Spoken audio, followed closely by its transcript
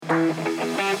Apologise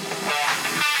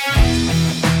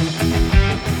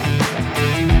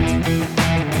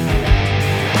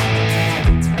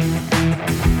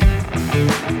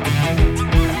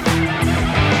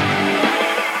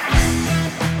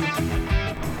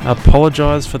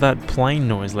for that plane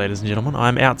noise, ladies and gentlemen.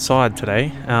 I'm outside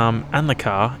today, and the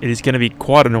car. It is going to be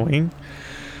quite annoying.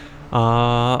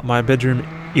 My bedroom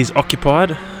is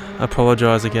occupied.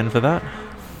 Apologise again for that.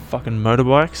 Fucking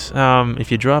motorbikes.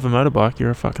 If you drive a motorbike,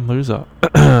 you're a fucking loser.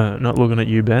 Not looking at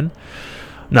you, Ben.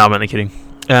 No, I'm only kidding.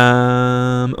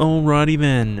 Alrighty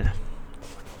then.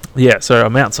 Yeah, so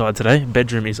I'm outside today.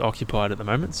 Bedroom is occupied at the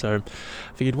moment, so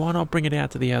I figured why not bring it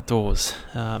out to the outdoors.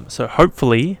 So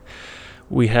hopefully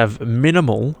we have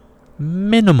minimal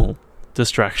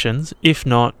distractions. If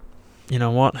not, you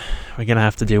know what? We're going to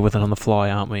have to deal with it on the fly,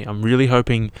 aren't we? I'm really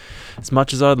hoping, as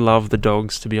much as I'd love the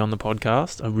dogs to be on the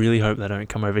podcast, I really hope they don't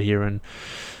come over here and,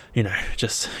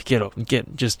 just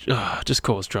just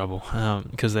cause trouble,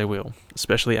 because they will.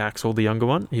 Especially Axel, the younger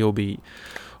one. He'll be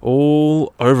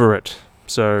all over it.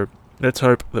 So let's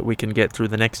hope that we can get through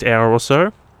the next hour or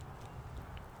so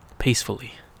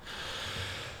peacefully.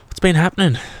 What's been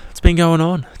happening? Been going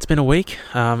on. It's been a week.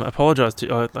 Apologise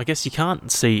to. I guess you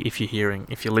can't see if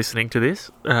you're listening to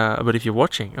this, but if you're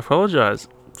watching, apologise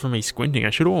for me squinting. I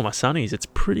should have worn my sunnies. It's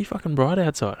pretty fucking bright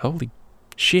outside. Holy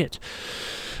shit.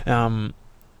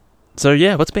 So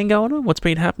yeah, what's been going on? What's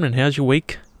been happening? How's your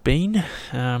week been?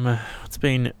 What's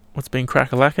been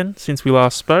crack-a-lacking since we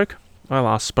last spoke? I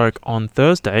last spoke on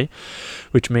Thursday,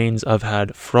 which means I've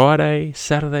had Friday,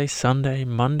 Saturday, Sunday,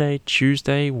 Monday,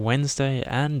 Tuesday, Wednesday,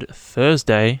 and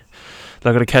Thursday that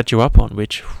I've got to catch you up on,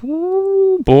 which,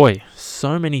 boy,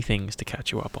 so many things to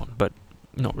catch you up on, but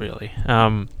not really.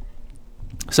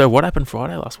 So what happened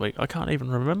Friday last week? I can't even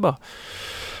remember.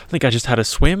 I think I just had a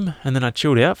swim, and then I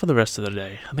chilled out for the rest of the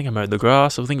day. I think I mowed the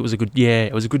grass. I think it was a good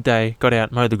day. Got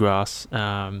out, mowed the grass,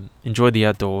 enjoyed the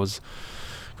outdoors,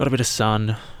 got a bit of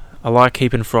sun. I like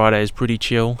keeping Fridays pretty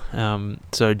chill,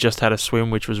 so just had a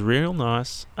swim, which was real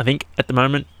nice. I think at the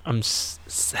moment I'm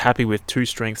happy with 2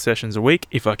 strength sessions a week.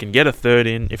 If I can get a third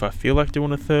in, if I feel like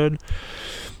doing a third,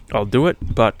 I'll do it,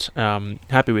 but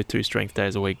happy with 2 strength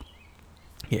days a week.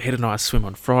 Yeah, had a nice swim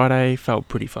on Friday, felt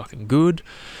pretty fucking good.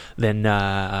 Then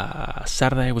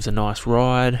Saturday was a nice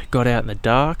ride, got out in the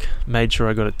dark, made sure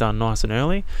I got it done nice and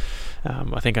early.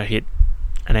 I think I hit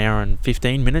an hour and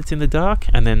 15 minutes in the dark,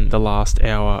 and then the last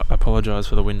hour, apologise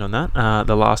for the wind on that,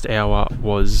 the last hour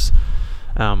was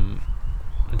I'm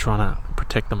trying to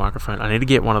protect the microphone. I need to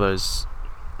get one of those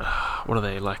what are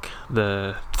they, like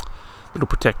the little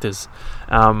protectors.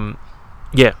 The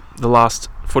last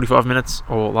 45 minutes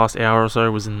or last hour or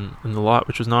so was in the light,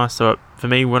 which was nice. So for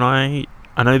me, when I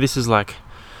know this is like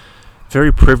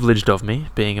very privileged of me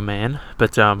being a man,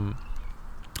 but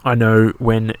I know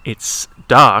when it's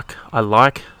dark, I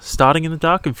like starting in the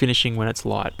dark and finishing when it's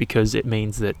light, because it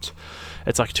means that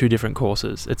it's like 2 different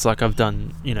courses. It's like I've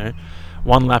done,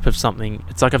 one lap of something.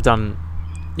 It's like I've done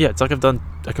a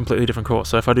completely different course.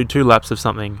 So if I do 2 laps of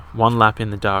something, 1 lap in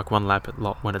the dark, 1 lap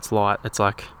when it's light, it's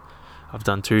like I've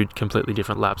done 2 completely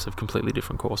different laps of completely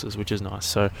different courses, which is nice.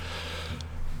 So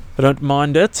I don't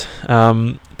mind it.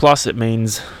 Plus it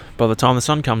means by the time the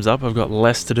sun comes up, I've got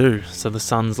less to do. So the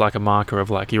sun's like a marker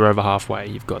of like, you're over halfway,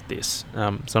 you've got this. So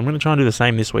I'm going to try and do the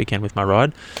same this weekend with my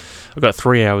ride. I've got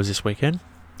 3 hours this weekend.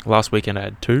 Last weekend I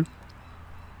had 2.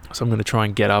 So I'm going to try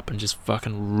and get up and just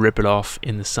fucking rip it off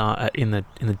in the sun, in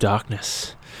the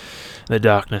darkness. The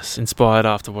darkness, inspired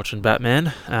after watching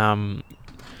Batman. Going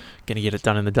to get it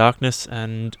done in the darkness,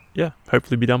 and yeah,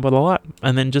 hopefully be done by the light,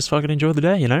 and then just fucking enjoy the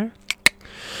day,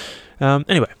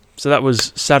 Anyway. So that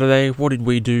was Saturday. What did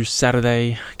we do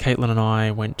Saturday? Caitlin and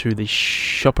I went to the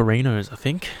Shopperinos, I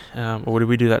think. Or did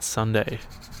we do that Sunday?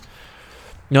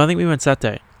 No, I think we went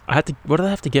Saturday. What did I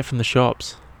have to get from the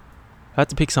shops? I had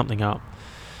to pick something up.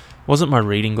 It wasn't my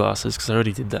reading glasses, because I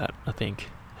already did that, I think.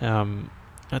 I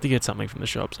had to get something from the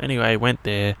shops. Anyway, went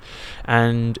there,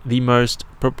 and the most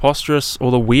preposterous, or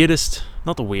the weirdest,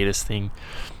 not the weirdest thing,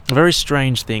 a very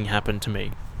strange thing happened to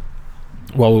me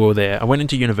while we were there. I went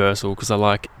into Universal because I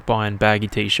like buying baggy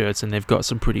t-shirts, and they've got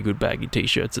some pretty good baggy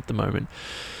t-shirts at the moment.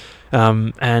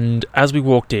 And as we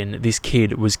walked in, this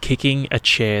kid was kicking a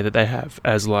chair that they have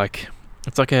as like,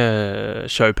 it's like a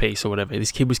showpiece or whatever.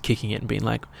 This kid was kicking it and being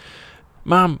like,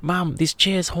 Mum, this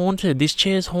chair's haunted,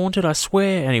 I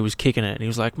swear. And he was kicking it, and he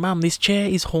was like, Mum, this chair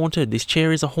is haunted, this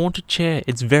chair is a haunted chair,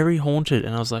 it's very haunted.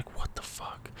 And I was like, what the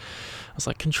fuck? I was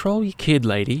like, control your kid,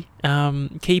 lady.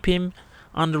 Keep him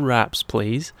under wraps,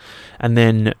 please. And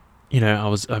then, I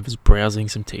was browsing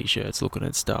some t-shirts, looking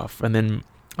at stuff, and then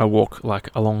I walk like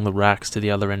along the racks to the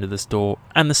other end of the store,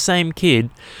 and the same kid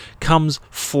comes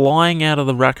flying out of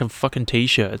the rack of fucking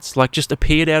t-shirts, like just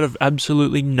appeared out of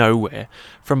absolutely nowhere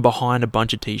from behind a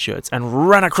bunch of t-shirts and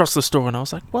ran across the store. And I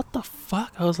was like, what the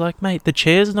fuck? I was like, mate, the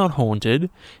chair's not haunted.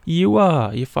 You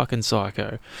are. You fucking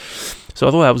psycho. So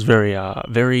I thought that was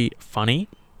very funny.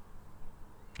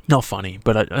 Not funny,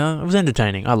 but it was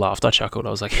entertaining. I laughed, I chuckled. I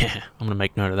was like, yeah, I'm going to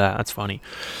make note of that. That's funny.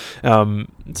 So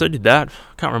I did that.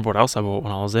 Can't remember what else I bought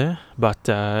when I was there, but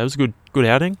it was a good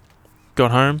outing.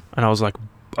 Got home, and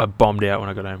I bombed out when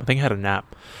I got home. I think I had a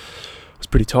nap. I was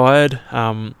pretty tired.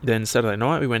 Then Saturday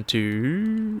night, we went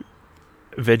to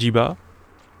Veggie Bar,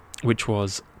 which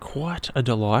was quite a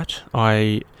delight.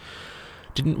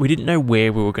 We didn't know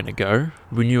where we were going to go.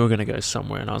 We knew we were going to go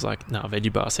somewhere, and I was like, no,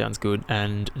 Veggie Bar sounds good,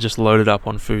 and just loaded up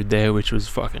on food there, which was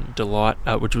fucking delight,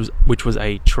 which was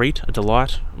a treat, a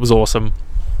delight. It was awesome.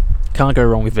 Can't go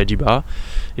wrong with Veggie Bar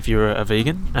if you're a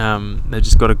vegan. They've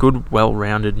just got a good,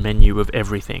 well-rounded menu of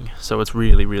everything, so it's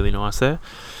really, really nice there.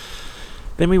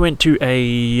 Then we went to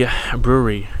a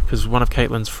brewery, because one of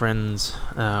Caitlin's friends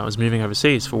was moving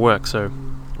overseas for work, so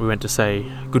we went to say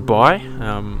goodbye.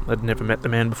 I'd never met the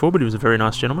man before, but he was a very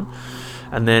nice gentleman.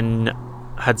 And then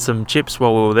had some chips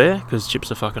while we were there, because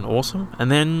chips are fucking awesome.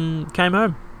 And then came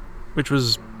home, which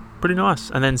was pretty nice.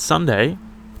 And then Sunday,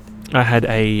 I had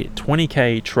a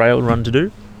 20k trail run to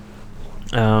do,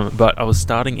 but I was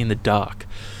starting in the dark.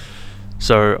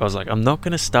 So I was like, I'm not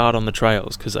going to start on the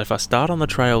trails, because if I start on the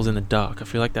trails in the dark, I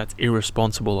feel like that's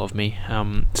irresponsible of me.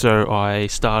 So I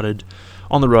started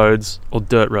on the roads, or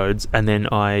dirt roads, and then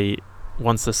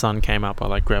once the sun came up,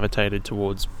 I gravitated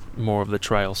towards more of the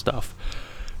trail stuff.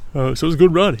 So it was a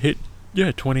good run. Hit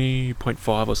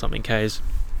 20.5 or something Ks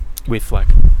with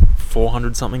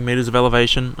 400 something meters of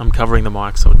elevation. I'm covering the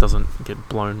mic so it doesn't get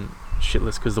blown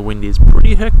shitless, because the wind is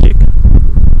pretty hectic.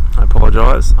 I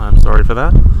apologise. I'm sorry for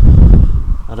that.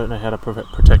 I don't know how to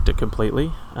protect it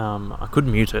completely. I could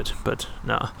mute it, but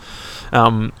nah.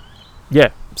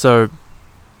 So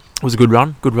it was a good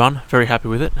run, very happy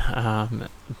with it.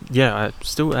 I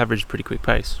still averaged pretty quick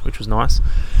pace, which was nice.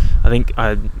 I think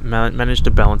I managed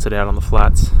to balance it out on the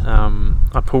flats.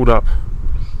 I pulled up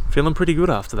feeling pretty good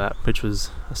after that, which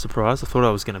was a surprise. I thought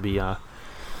I was going to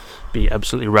be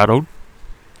absolutely rattled.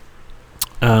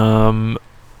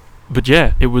 But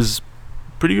yeah, it was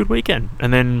pretty good weekend.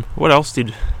 And then what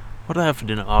did I have for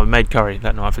dinner? I made curry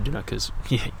that night for dinner, because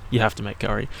you have to make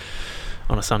curry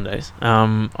on a Sundays.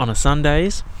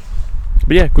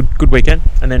 But yeah, good weekend.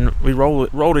 And then we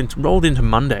rolled into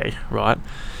Monday, right?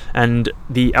 And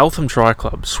the Eltham Tri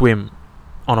Club swim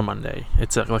on a Monday.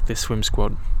 It's like this swim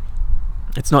squad.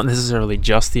 It's not necessarily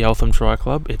just the Eltham Tri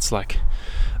Club. It's like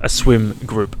a swim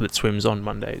group that swims on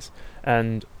Mondays.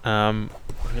 And I'm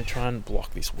going to try and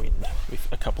block this wind with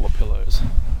a couple of pillows.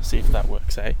 See if that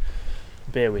works, eh?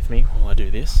 Bear with me while I do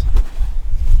this.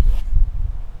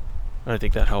 I don't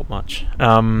think that helped much.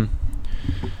 But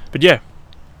yeah,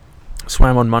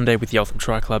 swam on Monday with the Eltham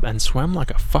Tri Club, and swam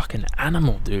like a fucking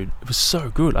animal, dude. It was so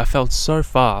good. I felt so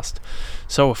fast,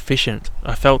 so efficient.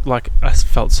 I felt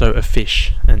so a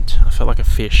fish, and I felt like a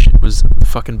fish. It was the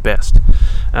fucking best.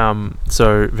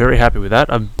 So very happy with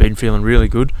that. I've been feeling really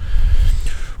good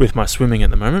with my swimming at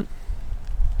the moment.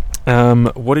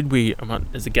 What did we...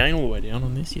 Is the gain all the way down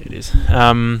on this? Yeah, it is.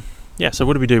 So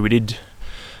what did we do?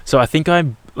 So I think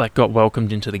I got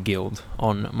welcomed into the guild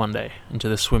on Monday, into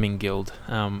the swimming guild,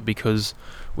 because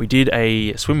we did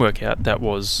a swim workout that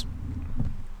was...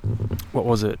 What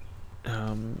was it?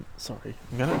 Sorry.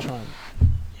 I'm going to try and...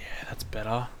 Yeah, that's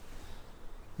better.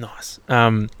 Nice.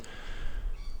 We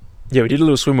did a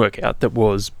little swim workout that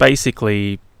was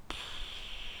basically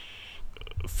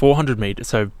 400 meters,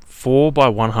 so 4 by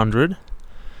 100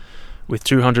 with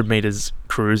 200 meters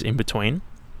cruise in between.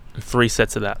 3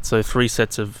 sets of that, so 3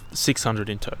 sets of 600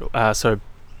 in total. So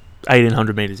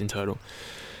 1800 meters in total,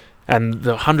 and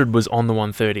the 100 was on the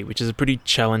 130, which is a pretty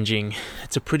challenging.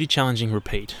 It's a pretty challenging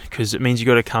repeat, because it means you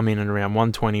got to come in at around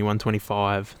 120,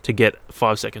 125 to get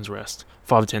 5 seconds rest,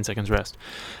 5 to 10 seconds rest.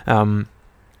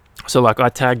 So I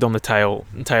tagged on the tail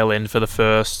end for the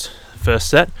first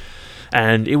set,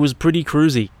 and it was pretty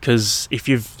cruisy, because if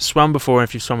you've swum before, and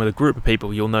if you've swum with a group of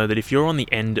people, you'll know that if you're on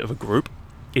the end of a group,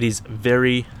 it's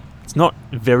not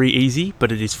very easy,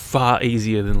 but it is far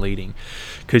easier than leading,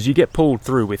 because you get pulled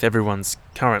through with everyone's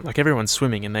current, everyone's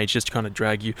swimming, and they just kind of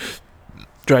drag you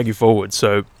forward.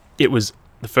 So the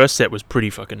first set was pretty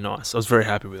fucking nice. I was very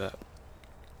happy with that.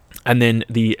 And then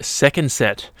the second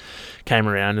set came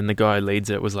around, and the guy who leads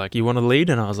it was like, "You want to lead?"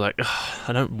 And I was like,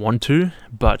 "I don't want to,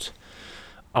 but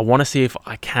I want to see if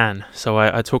I can." So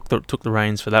I took the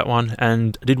reins for that one,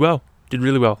 and did well. Did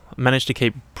really well. Managed to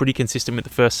keep pretty consistent with the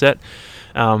first set.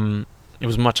 It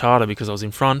was much harder because I was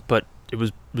in front, but it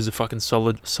was a fucking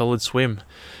solid swim.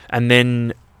 And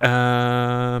then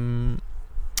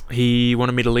he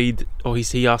wanted me to lead, or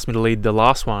he asked me to lead the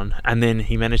last one, and then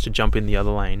he managed to jump in the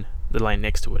other lane, the lane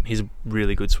next to it. He's a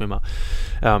really good swimmer.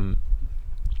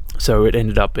 So it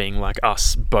ended up being like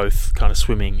us both kind of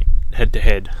swimming head to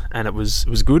head, and it was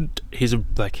good. He's a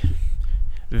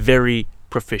very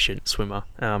proficient swimmer,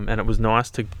 and it was nice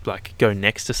to go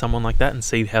next to someone like that and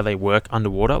see how they work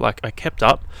underwater. I kept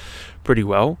up pretty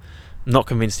well. Not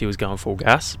convinced he was going full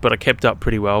gas, but I kept up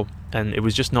pretty well, and it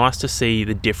was just nice to see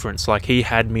the difference. He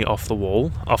had me off the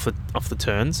wall, off the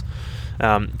turns,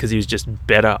 because he was just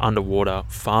better underwater,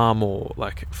 far more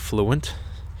fluent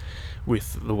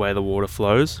with the way the water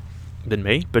flows than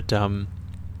me. But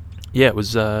it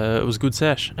was a good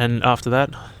sesh, and after that,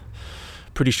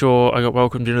 pretty sure I got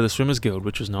welcomed into the Swimmers Guild,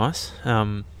 which was nice.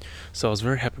 So I was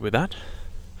very happy with that.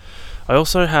 I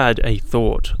also had a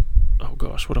thought. Oh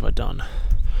gosh, what have I done?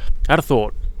 I had a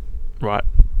thought, right?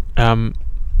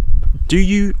 Do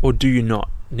you or do you not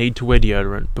need to wear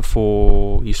deodorant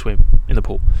before you swim in the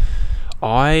pool?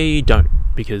 I don't,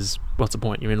 because what's the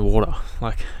point? You're in the water.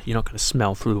 You're not going to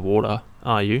smell through the water,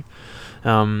 are you?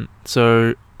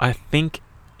 So I think,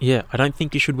 I don't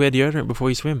think you should wear deodorant before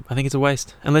you swim. I think it's a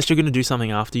waste. Unless you're going to do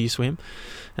something after you swim.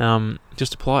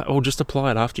 Just apply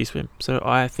it after you swim. So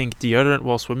I think deodorant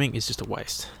while swimming is just a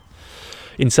waste.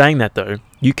 In saying that though,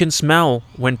 you can smell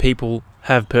when people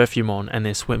have perfume on and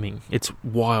they're swimming. It's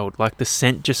wild. The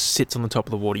scent just sits on the top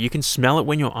of the water. You can smell it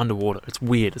when you're underwater. It's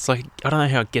weird. It's I don't know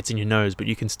how it gets in your nose, but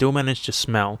you can still manage to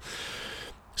smell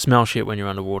shit when you're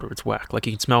underwater. It's whack. You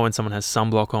can smell when someone has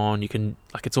sunblock on. You can,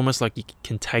 it's almost like you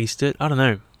can taste it. I don't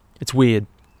know. It's weird.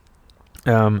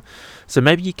 So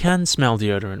maybe you can smell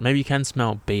deodorant. Maybe you can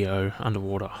smell BO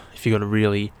underwater if you've got a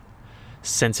really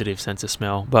sensitive sense of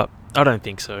smell, but I don't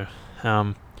think so.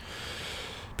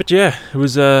 But yeah, it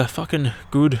was a fucking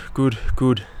good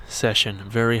session.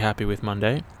 Very happy with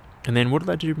Monday. And then what did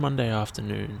I do Monday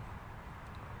afternoon?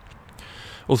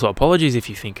 Also, apologies if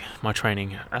you think my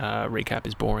training recap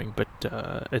is boring, but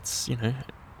it's a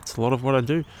lot of what I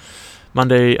do.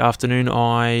 Monday afternoon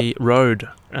I rode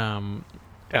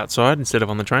outside instead of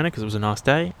on the trainer because it was a nice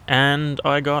day, and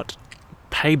I got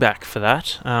payback for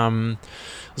that. I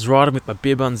was riding with my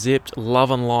bib unzipped,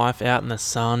 loving life out in the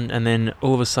sun, and then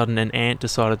all of a sudden an ant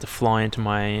decided to fly into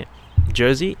my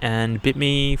jersey and bit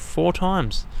me 4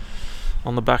 times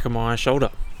on the back of my shoulder.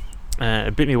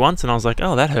 It bit me once and I was like,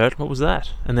 oh, that hurt, what was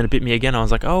that? And then it bit me again, I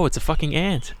was like, oh, it's a fucking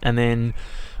ant. And then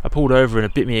I pulled over and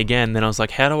it bit me again, then I was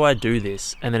like, how do I do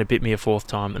this? And then it bit me a 4th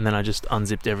time, and then I just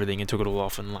unzipped everything and took it all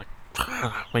off and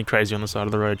went crazy on the side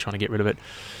of the road trying to get rid of it.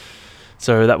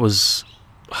 So that was,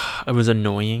 it was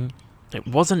annoying. It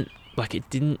wasn't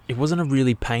it wasn't a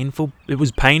really painful, it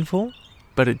was painful,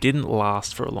 but it didn't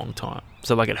last for a long time.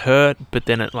 So it hurt, but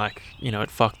then it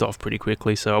it fucked off pretty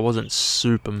quickly, so I wasn't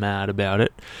super mad about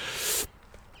it.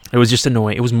 It was just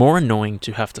annoying. It was more annoying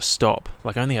to have to stop.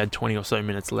 I only had 20 or so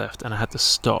minutes left, and I had to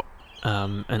stop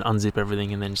and unzip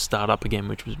everything and then start up again,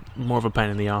 which was more of a pain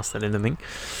in the ass than anything.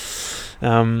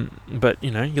 But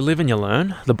you live and you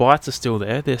learn. The bites are still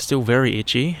there. They're still very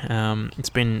itchy. It's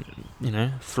been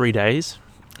 3 days,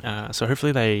 so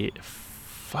hopefully they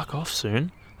fuck off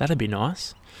soon. That'd be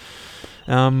nice.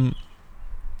 And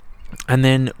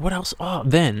then what else? Oh,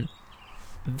 then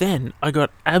I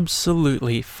got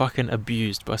absolutely fucking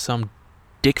abused by some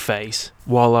dickface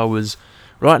while I was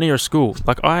right near a school.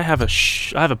 I have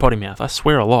a potty mouth. I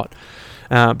swear a lot.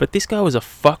 But this guy was a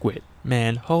fuckwit,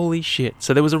 man. Holy shit.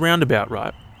 So there was a roundabout,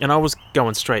 right? And I was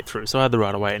going straight through, so I had the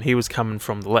right of way, and he was coming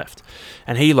from the left.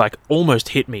 And he almost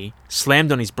hit me,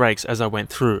 slammed on his brakes as I went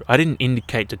through. I didn't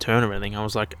indicate to turn or anything.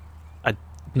 I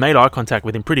made eye contact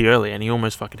with him pretty early, and he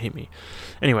almost fucking hit me.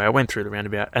 Anyway, I went through the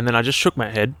roundabout, and then I just shook my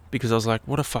head because I was like,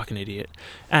 what a fucking idiot.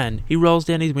 And he rolls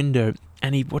down his window,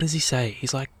 and what does he say?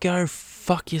 He's like, go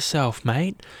fuck yourself,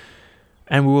 mate.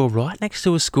 And we were right next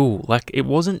to a school. It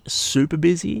wasn't super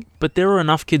busy, but there were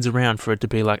enough kids around for it to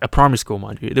be a primary school,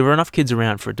 mind you. There were enough kids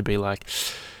around for it to be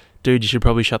dude, you should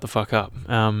probably shut the fuck up.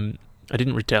 I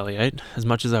didn't retaliate as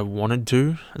much as I wanted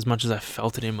to, as much as I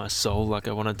felt it in my soul.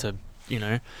 I wanted to,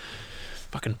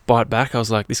 fucking bite back. I was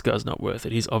like, this guy's not worth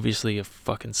it. He's obviously a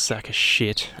fucking sack of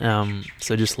shit.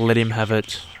 So just let him have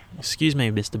it. Excuse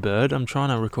me, Mr. Bird. I'm trying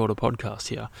to record a podcast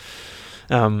here.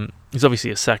 He's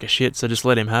obviously a sack of shit, so just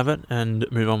let him have it and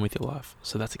move on with your life.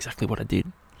 So that's exactly what I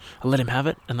did. I let him have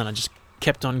it, and then I just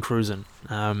kept on cruising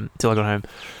till I got home,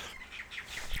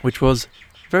 which was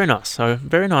very nice. So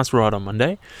very nice ride on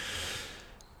Monday.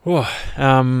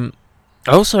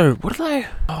 Also, what did I...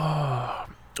 Oh,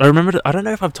 I remember... I don't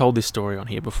know if I've told this story on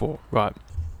here before, right?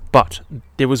 But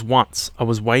there was once I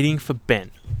was waiting for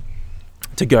Ben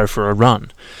to go for a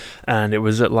run, and it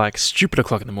was at like stupid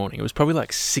o'clock in the morning. It was probably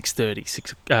like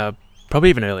 6:30, probably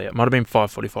even earlier. It might have been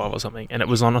 5:45 or something, and it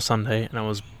was on a Sunday, and it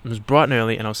was bright and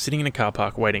early, and I was sitting in a car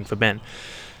park waiting for Ben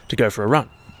to go for a run.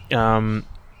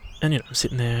 And, I'm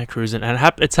sitting there cruising, and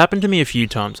it's happened to me a few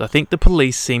times. I think the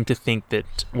police seem to think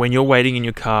that when you're waiting in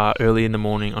your car early in the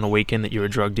morning on a weekend that you're a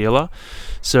drug dealer.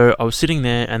 So I was sitting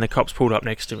there, and the cops pulled up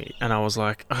next to me, and I was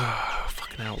like, oh,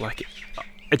 fucking hell. Like,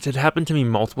 it had happened to me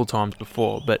multiple times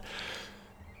before, but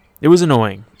it was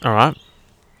annoying, alright?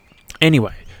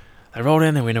 Anyway, they roll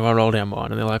down their window, I roll down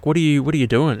mine, and they're like, what are you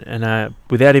doing? And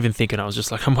without even thinking, I was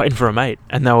just like, I'm waiting for a mate.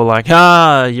 And they were like,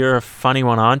 you're a funny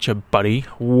one, aren't you, buddy?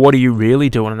 What are you really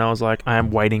doing? And I was like, I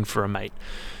am waiting for a mate.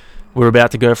 We're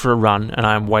about to go for a run, and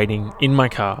I am waiting in my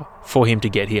car for him to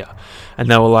get here.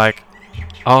 And they were like,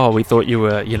 oh, we thought you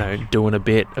were, doing a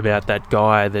bit about that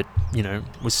guy that,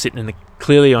 was sitting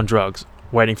clearly on drugs,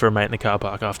 waiting for a mate in the car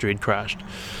park after he'd crashed.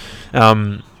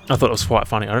 I thought it was quite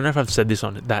funny. I don't know if I've said this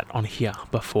on here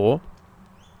before,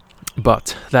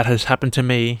 but that has happened to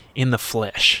me in the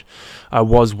flesh. I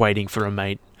was waiting for a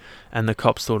mate, and the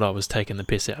cops thought I was taking the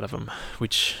piss out of him,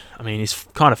 which, I mean, is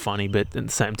kind of funny, but at the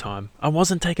same time, I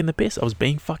wasn't taking the piss. I was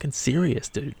being fucking serious,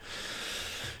 dude.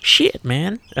 Shit,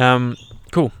 man.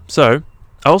 Cool. So,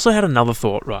 I also had another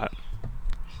thought, right?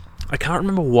 I can't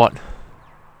remember what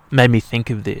made me think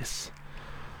of this.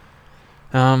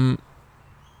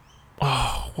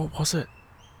 What was it?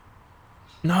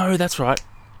 No, that's right.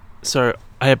 So,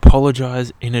 I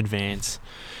apologise in advance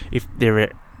if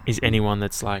there is anyone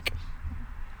that's like...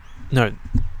 No.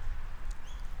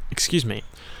 Excuse me.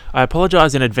 I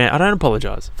apologise in advance. I don't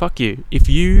apologise. Fuck you. If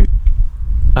you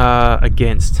are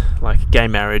against, like, gay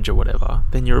marriage or whatever,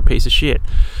 then you're a piece of shit.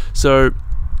 So,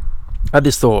 I had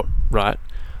this thought, right?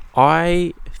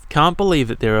 I can't believe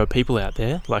that there are people out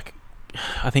there, like...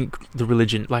 I think the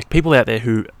religion, like people out there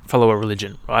who follow a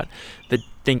religion, right, that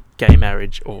think gay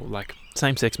marriage or like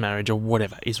same-sex marriage or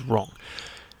whatever is wrong.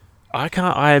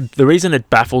 The reason it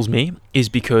baffles me is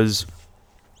because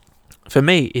for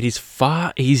me, it is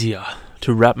far easier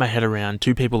to wrap my head around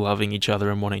two people loving each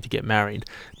other and wanting to get married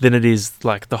than it is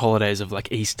like the holidays of like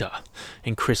Easter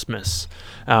and Christmas.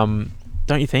 Don't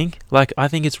you think? Like, I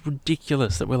think it's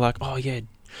ridiculous that we're like, oh yeah,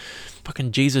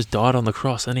 fucking Jesus died on the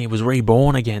cross and he was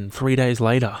reborn again 3 days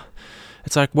later.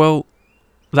 It's like, well,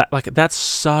 that's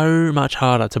so much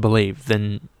harder to believe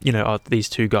than, these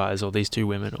two guys or these two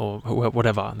women or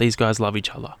whatever. These guys love each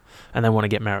other and they want to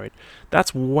get married.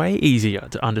 That's way easier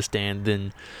to understand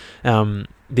than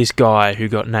this guy who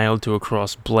got nailed to a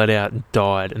cross, bled out and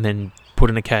died, and then put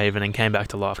in a cave and then came back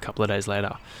to life a couple of days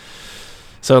later.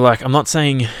 So, like, I'm not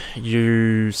saying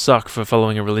you suck for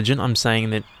following a religion. I'm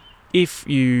saying that if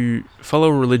you follow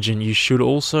a religion, you should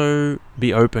also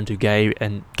be open to gay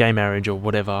marriage or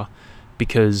whatever,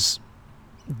 because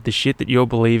the shit that you're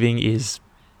believing is,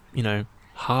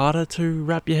 harder to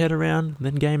wrap your head around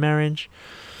than gay marriage.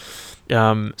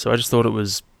 So I just thought it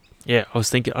was, I was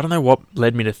thinking, I don't know what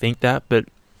led me to think that, but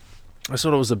I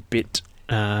thought it was a bit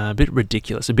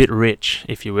ridiculous, a bit rich,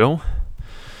 if you will.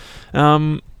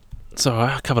 So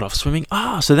I covered off swimming.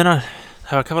 So then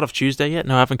have I covered off Tuesday yet?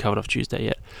 No, I haven't covered off Tuesday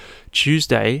yet.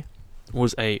 Tuesday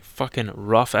was a fucking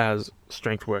rough-as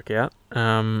strength workout.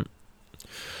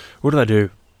 What did I do?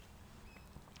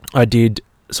 I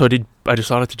decided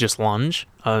to just lunge.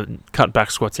 Cut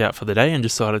back squats out for the day and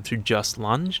decided to just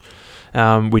lunge,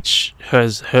 which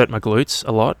has hurt my glutes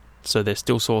a lot, so they're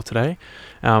still sore today.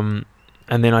 And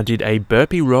then I did a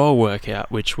burpee rower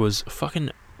workout, which was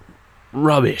fucking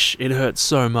rubbish. It hurt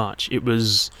so much. It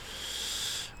was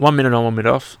 1 minute on, 1 minute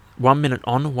off. 1 minute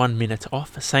on, 1 minute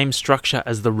off. Same structure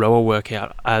as the rower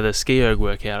workout, the ski erg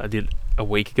workout I did a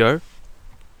week ago.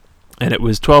 And it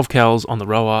was 12 cals on the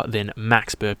rower, then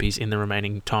max burpees in the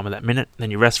remaining time of that minute.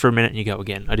 Then you rest for a minute and you go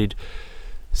again. I did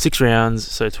 6 rounds,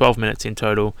 so 12 minutes in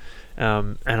total.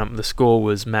 And the score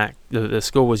was the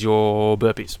score was your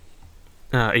burpees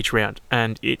each round,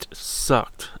 and it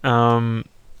sucked.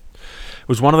 It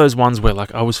was one of those ones where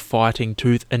like I was fighting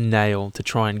tooth and nail to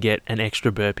try and get an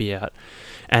extra burpee out,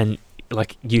 and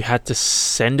like you had to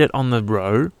send it on the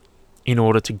row in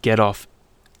order to get off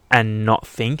and not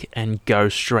think and go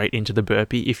straight into the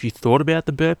burpee. If you thought about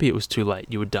the burpee, it was too late.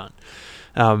 You were done.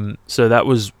 So that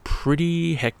was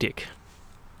pretty hectic.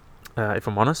 If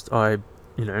I'm honest, I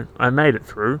made it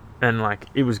through, and like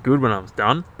it was good when I was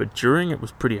done, but during it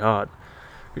was pretty hard.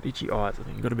 Got itchy eyes. I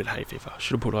think got a bit hay fever.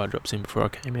 Should have put eye drops in before I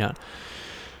came out.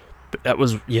 But that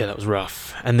was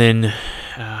rough. And then,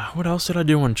 what else did I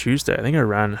do on Tuesday? I think I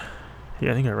ran.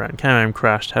 Came home,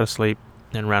 crashed, had a sleep,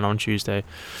 and ran on Tuesday,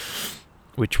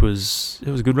 it was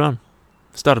a good run.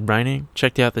 Started raining.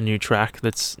 Checked out the new track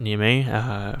that's near me,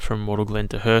 from Wattle Glen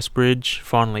to Hurstbridge.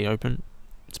 Finally open.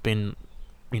 It's been,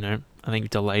 I think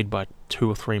delayed by 2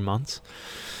 or 3 months.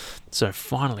 So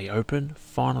finally open.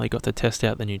 Finally got to test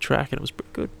out the new track, and it was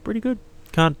pretty good.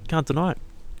 Can't deny it.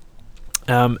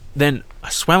 Then I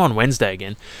swam on Wednesday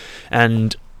again,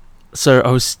 and so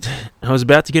I was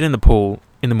about to get in the pool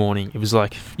in the morning. It was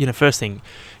like, first thing,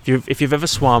 if you've ever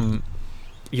swum,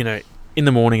 in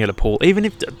the morning at a pool, even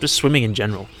if just swimming in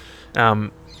general,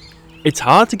 it's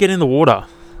hard to get in the water.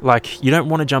 Like, you don't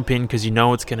want to jump in because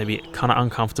it's going to be kind of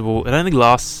uncomfortable. It only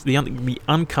lasts, the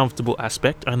uncomfortable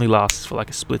aspect only lasts for like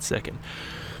a split second,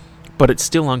 but it's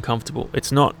still uncomfortable.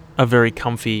 It's not a very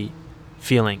comfy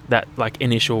feeling, that like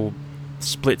initial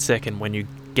split second when you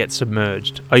get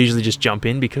submerged. I usually just jump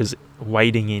in because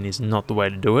wading in is not the way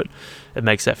to do it. It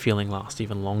makes that feeling last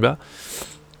even longer.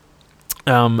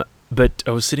 But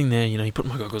I was sitting there, you put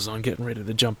my goggles on, getting ready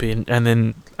to jump in, and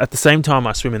then at the same time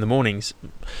I swim in the mornings,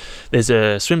 there's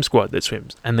a swim squad that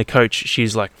swims, and the coach,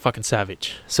 she's like fucking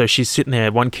savage. So she's sitting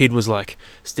there, one kid was like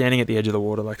standing at the edge of the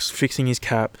water, like fixing his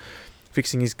cap,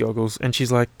 fixing his goggles, and she's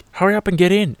like, hurry up and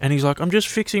get in. And he's like, I'm just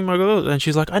fixing my goggles. And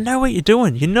she's like, I know what you're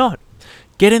doing, you're not.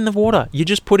 Get in the water. You're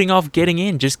just putting off getting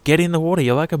in. Just get in the water.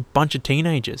 You're like a bunch of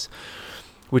teenagers,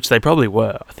 which they probably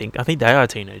were. I think they are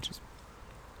teenagers.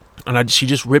 And she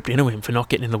just ripped into him for not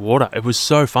getting in the water. It was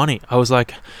so funny. I was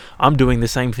like, I'm doing the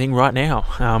same thing right now.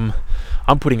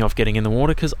 I'm putting off getting in the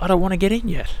water because I don't want to get in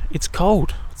yet. It's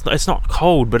cold. It's not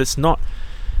cold, but it's not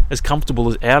as comfortable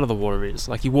as out of the water is.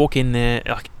 Like, you walk in there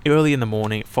like early in the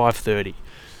morning at 5:30.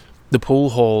 The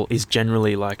pool hall is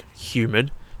generally like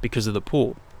humid because of the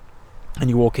pool. And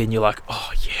you walk in, you're like,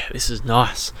 oh yeah, this is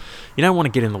nice. You don't want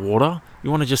to get in the water. You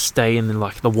want to just stay in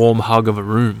like the warm hug of a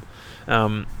room.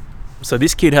 So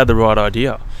this kid had the right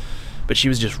idea, but she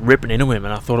was just ripping into him,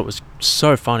 and I thought it was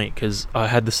so funny because I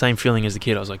had the same feeling as the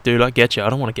kid. I was like, dude, I get you. I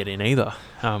don't want to get in either.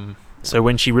 So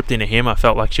when she ripped into him, I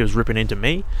felt like she was ripping into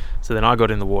me. So then I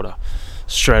got in the water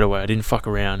straight away. I didn't fuck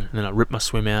around, and then I ripped my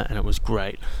swim out, and it was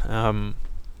great.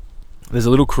 There's a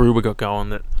little crew we got going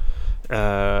that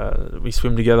we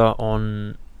swim together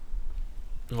on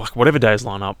like whatever days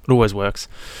line up. It always works,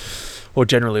 or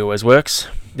generally always works.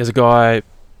 There's a guy,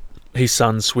 his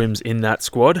son swims in that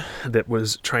squad that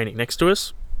was training next to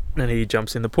us, and he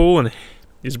jumps in the pool, and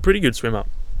he's a pretty good swimmer.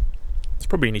 He's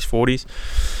probably in his 40s,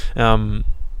 and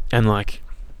like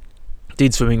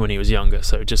did swimming when he was younger,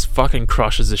 so just fucking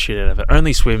crushes the shit out of it.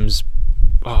 Only swims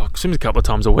a couple of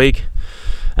times a week,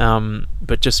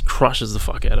 but just crushes the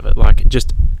fuck out of it, like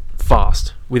just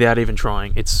fast without even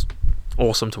trying. It's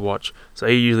awesome to watch. So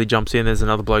he usually jumps in, there's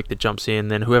another bloke that jumps in,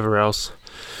 then whoever else.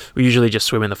 We usually just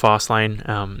swim in the fast lane,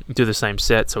 do the same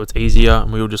set, so it's easier,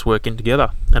 and we all just work in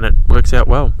together, and it works out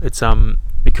well. It's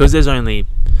because there's only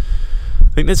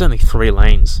 3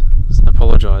 lanes. I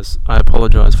apologise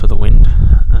for the wind.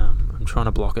 I'm trying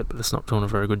to block it, but it's not doing a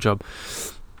very good job.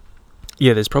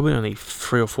 Yeah, there's probably only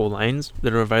 3 or 4 lanes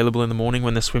that are available in the morning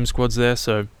when the swim squad's there,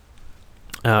 so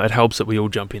it helps that we all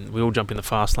jump in the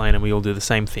fast lane, and we all do the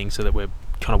same thing, so that we're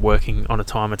kind of working on a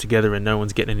timer together and no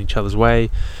one's getting in each other's way.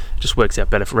 It just works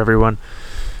out better for everyone.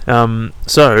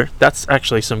 So that's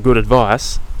actually some good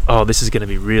advice. Oh, this is going to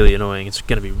be really annoying. It's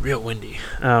going to be real windy.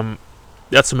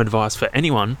 That's some advice for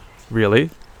anyone,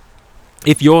 really.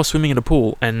 If you're swimming in a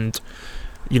pool and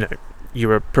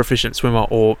you're a proficient swimmer,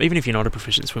 or even if you're not a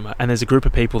proficient swimmer, and there's a group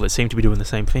of people that seem to be doing the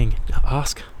same thing,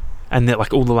 ask. And they're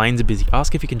like, all the lanes are busy.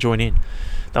 Ask if you can join in.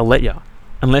 They'll let you,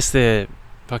 unless they're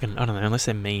unless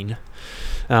they're mean.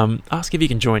 Ask if you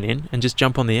can join in and just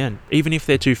jump on the end. Even if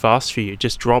they're too fast for you,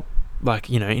 just drop,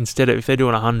 instead of, if they're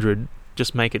doing 100,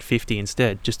 just make it 50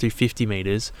 instead. Just do 50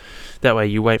 meters. That way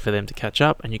you wait for them to catch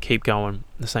up and you keep going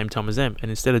the same time as them. And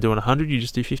instead of doing 100, you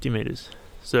just do 50 meters.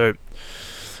 So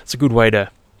it's a good way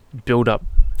to build up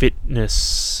swim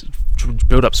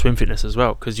fitness as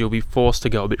well, because you'll be forced to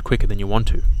go a bit quicker than you want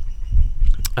to.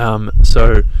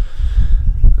 So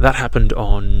that happened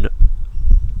on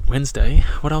Wednesday.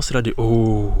 What else did I do?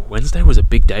 Oh, Wednesday was a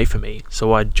big day for me.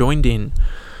 So I joined in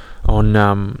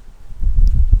on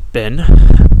Ben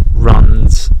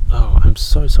runs. Oh, I'm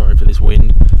so sorry for this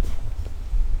wind.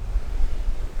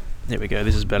 There we go.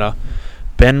 This is better.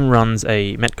 Ben runs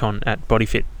a Metcon at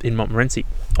BodyFit in Montmorency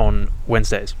on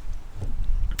Wednesdays.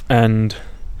 And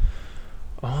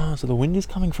so the wind is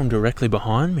coming from directly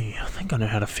behind me. I think I know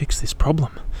how to fix this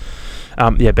problem.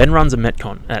 Ben runs a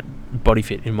Metcon at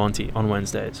BodyFit in Monty on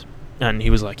Wednesdays. And he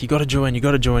was like, you got to join.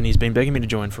 He's been begging me to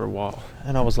join for a while.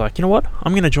 And I was like, you know what?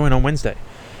 I'm going to join on Wednesday.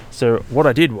 So what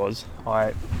I did was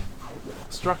I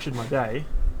structured my day.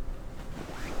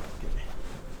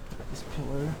 This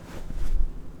pillow.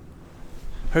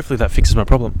 Hopefully that fixes my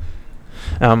problem.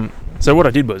 So what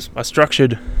I did was I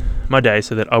structured my day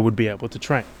so that I would be able to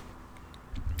train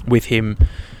with him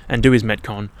and do his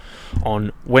Metcon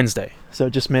on Wednesday. So it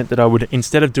just meant that I would,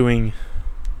 instead of doing,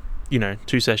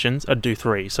 2 sessions, I'd do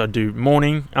 3. So I'd do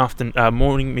morning,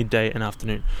 midday, and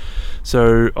afternoon.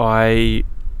 So I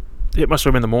hit my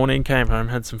swim in the morning, came home,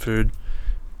 had some food,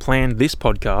 planned this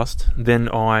podcast. Then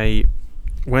I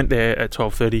went there at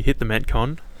 12:30, hit the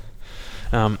Metcon.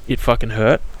 It fucking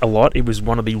hurt a lot. It was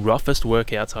one of the roughest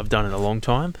workouts I've done in a long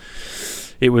time.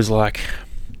 It was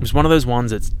one of those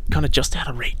ones that's kind of just out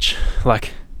of reach.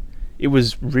 It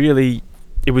was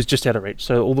just out of reach.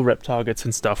 So all the rep targets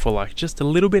and stuff were just a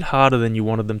little bit harder than you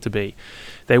wanted them to be.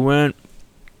 They were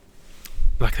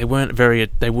achievable,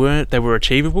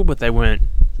 but they weren't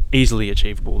easily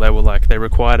achievable. They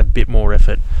required a bit more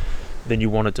effort than you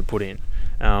wanted to put in.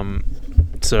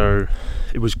 So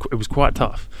it was quite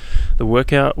tough. The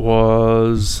workout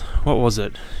was, what was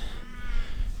it?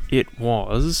 It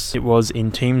was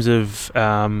in teams of,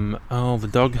 the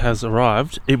dog has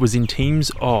arrived. It was in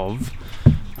teams of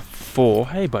 4.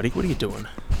 Hey buddy, what are you doing?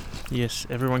 Yes,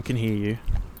 everyone can hear you.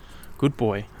 Good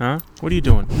boy, huh? What are you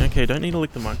doing? Okay, don't need to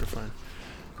lick the microphone.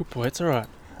 Good boy, it's alright.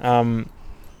 Come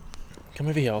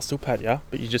over here, I'll still pat ya,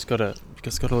 but you just gotta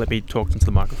let me talk into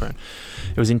the microphone.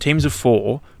 It was in teams of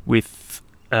 4 with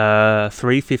 3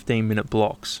 15-minute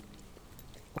blocks.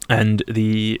 And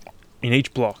in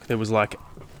each block there was a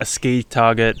ski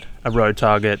target, a road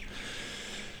target,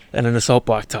 and an assault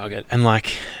bike target. And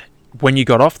when you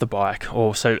got off the bike,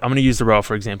 so I'm going to use the row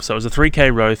for example. So it was a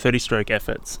 3k row, 30 stroke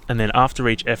efforts, and then after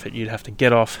each effort you'd have to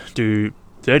get off, do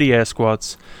 30 air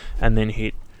squats, and then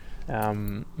hit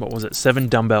 7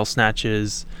 dumbbell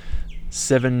snatches,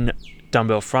 7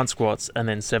 dumbbell front squats, and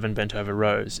then 7 bent over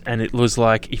rows. And it was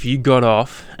if you got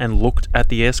off and looked at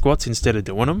the air squats instead of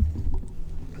doing them,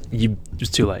 it was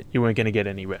too late. You weren't going to get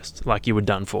any rest. You were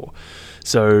done for.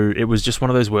 So it was just one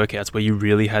of those workouts where you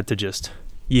really had to just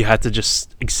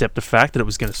accept the fact that it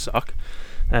was going to suck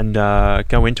and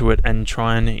go into it and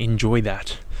try and enjoy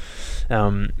that.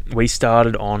 We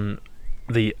started on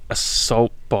the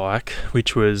assault bike,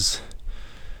 which was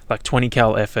 20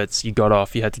 cal efforts. You got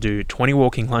off, you had to do 20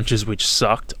 walking lunges, which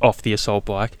sucked, off the assault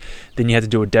bike. Then you had to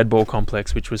do a dead ball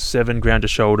complex, which was 7 ground to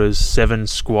shoulders, 7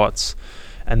 squats,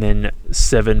 and then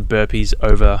 7 burpees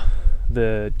over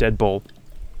the dead ball,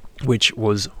 which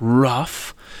was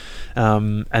rough.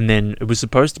 And then it was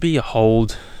supposed to be a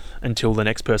hold until the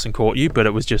next person caught you, but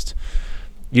it was just,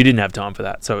 you didn't have time for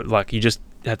that. So you just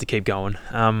had to keep going.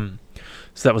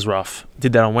 So that was rough.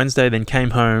 Did that on Wednesday, then came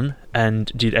home and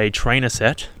did a trainer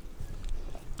set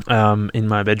in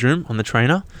my bedroom on the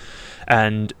trainer.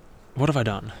 And what have I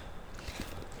done?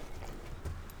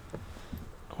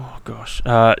 Oh gosh.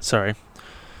 Sorry.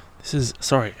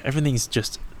 Everything's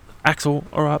just Axel.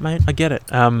 All right, mate. I get it.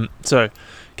 So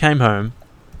came home.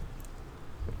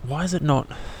 Why is it not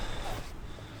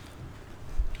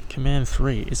Command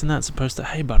 3? Isn't that supposed to...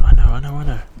 Hey, bud, I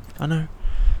know.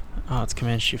 Oh, it's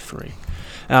Command Shift 3.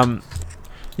 So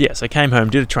I came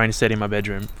home, did a trainer set in my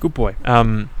bedroom. Good boy.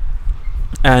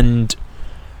 And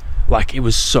it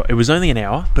was only an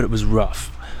hour, but it was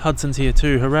rough. Hudson's here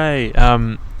too. Hooray.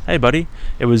 Hey, buddy.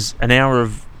 It was an hour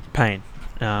of pain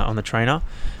on the trainer,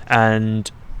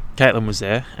 and Caitlin was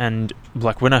there, and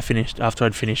when after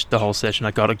I'd finished the whole session,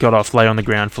 I got off, lay on the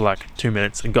ground for 2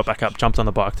 minutes, and got back up, jumped on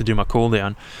the bike to do my cool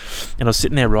down, and I was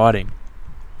sitting there riding,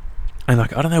 and I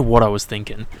don't know what I was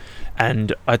thinking,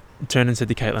 and I turned and said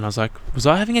to Caitlin, I was like, was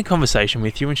I having a conversation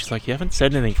with you? And she's like, you haven't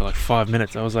said anything for 5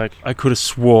 minutes. I was like, I could have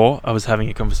swore I was having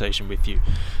a conversation with you.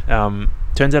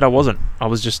 Turns out I wasn't. I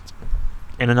was just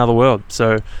in another world.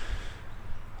 So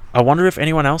I wonder if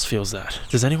anyone else feels that.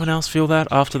 Does anyone else feel that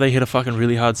after they hit a fucking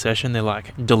really hard session? They're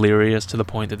delirious to the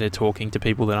point that they're talking to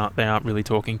people that they aren't really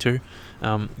talking to.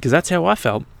 Because that's how I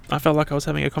felt. I felt like I was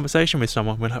having a conversation with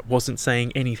someone when I wasn't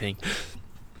saying anything.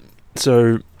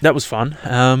 So that was fun.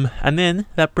 And then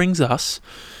that brings us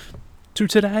to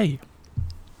today.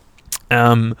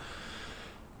 What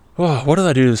did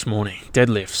I do this morning?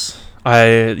 Deadlifts.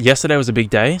 Yesterday was a big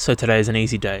day, so today is an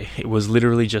easy day. It was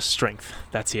literally just strength.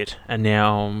 That's it. And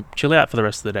now chill out for the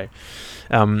rest of the day.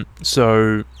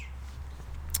 So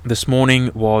this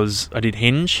morning I did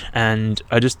hinge, and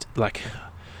I did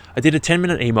a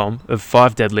 10-minute EMOM of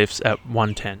 5 deadlifts at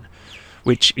 110,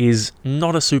 which is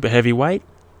not a super heavy weight,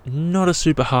 not a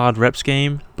super hard rep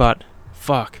scheme, but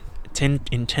fuck, in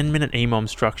 10-minute EMOM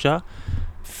structure,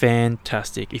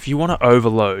 fantastic. If you want to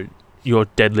overload your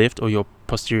deadlift or your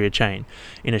posterior chain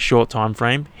in a short time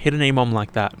frame, hit an EMOM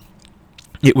like that.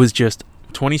 It was just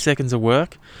 20 seconds of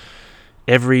work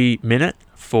every minute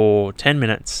for 10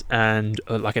 minutes, and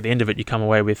like at the end of it, you come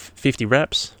away with 50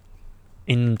 reps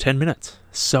in 10 minutes.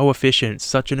 So efficient,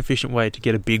 such an efficient way to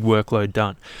get a big workload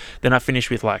done. Then I finished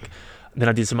with then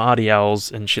I did some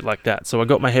RDLs and shit like that. So I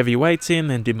got my heavy weights in,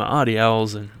 then did my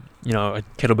RDLs and, a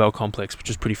kettlebell complex, which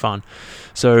was pretty fun.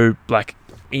 So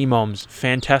EMOMs,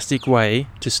 fantastic way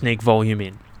to sneak volume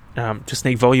in,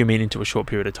 into a short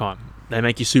period of time. They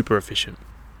make you super efficient.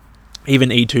 Even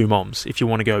E2 MOMs, if you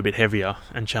want to go a bit heavier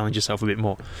and challenge yourself a bit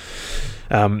more.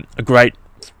 A great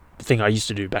thing I used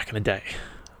to do back in the day,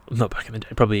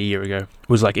 probably a year ago,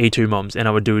 was E2 MOMs, and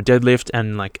I would do a deadlift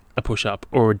and a push-up,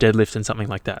 or a deadlift and something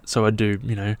like that. So I'd do,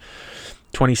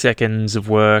 20 seconds of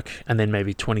work, and then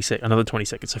maybe another 20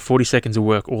 seconds. So 40 seconds of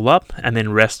work all up, and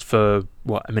then rest for,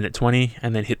 a minute 20,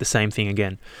 and then hit the same thing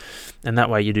again. And that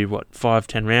way you do,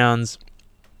 5-10 rounds,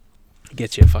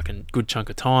 gets you a fucking good chunk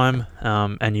of time,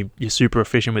 and you're super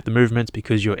efficient with the movements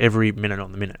because you're every minute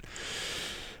on the minute.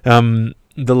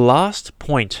 The last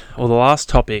point, or the last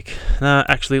topic,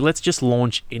 actually, let's just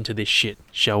launch into this shit,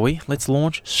 shall we? Let's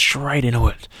launch straight into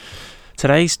it.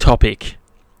 Today's topic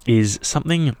is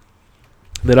something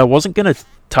that I wasn't going to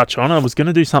touch on. I was going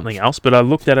to do something else, but I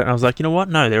looked at it and I was like, you know what?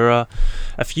 No, there are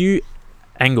a few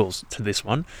angles to this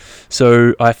one.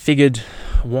 So I figured,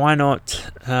 why not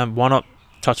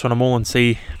touch on them all and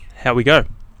see how we go,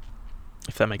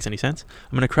 if that makes any sense.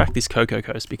 I'm going to crack this Cocoa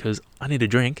Coast because I need a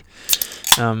drink.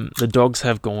 The dogs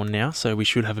have gone now, so we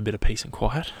should have a bit of peace and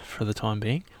quiet for the time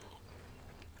being.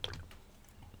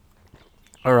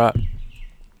 Alright,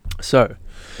 so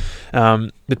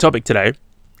the topic today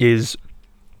is,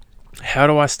 how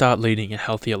do I start leading a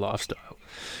healthier lifestyle?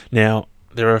 Now,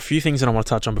 there are a few things that I want to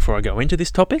touch on before I go into this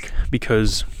topic,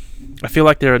 because I feel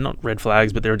like there are not red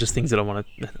flags, but there are just things that I want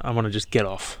to just get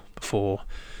off before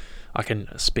I can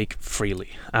speak freely.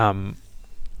 So I'm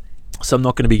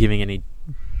not going to be giving any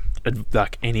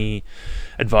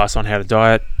advice on how to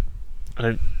diet. I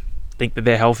don't think that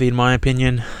they're healthy, in my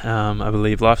opinion. I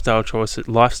believe lifestyle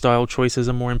choices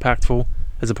are more impactful,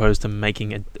 as opposed to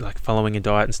following a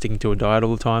diet and sticking to a diet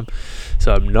all the time.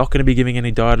 So I'm not going to be giving any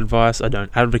diet advice. I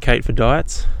don't advocate for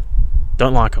diets.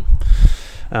 Don't like them.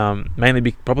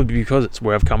 Mainly probably because it's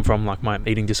where I've come from, my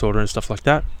eating disorder and stuff like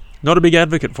that. Not a big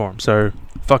advocate for them, so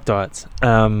fuck diets.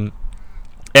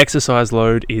 Exercise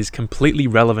load is completely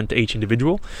relevant to each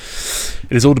individual.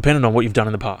 It is all dependent on what you've done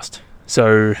in the past.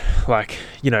 So,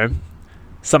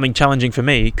 something challenging for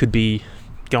me could be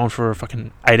going for a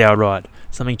fucking 8-hour ride.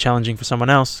 Something challenging for someone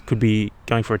else could be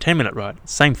going for a 10-minute ride.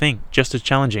 Same thing, just as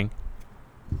challenging,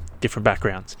 different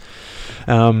backgrounds.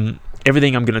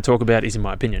 Everything I'm going to talk about is in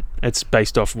my opinion. It's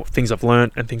based off things I've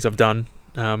learned and things I've done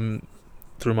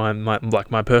through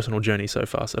my personal journey so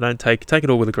far. So don't take it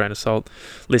all with a grain of salt.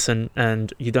 Listen,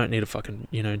 and you don't need to fucking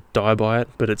die by it.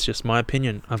 But it's just my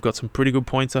opinion. I've got some pretty good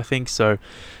points, I think. So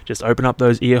just open up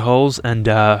those ear holes and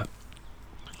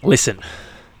listen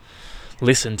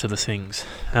to the things.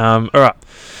 All right.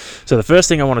 So the first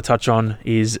thing I want to touch on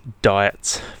is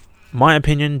diets. My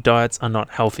opinion, diets are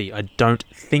not healthy. I don't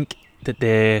think that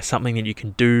they're something that you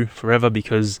can do forever,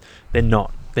 because they're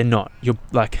not. You're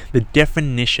the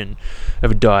definition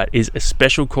of a diet is a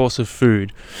special course of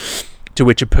food to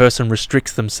which a person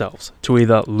restricts themselves to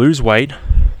either lose weight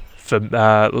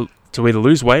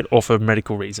or for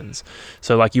medical reasons.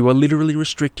 So you are literally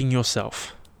restricting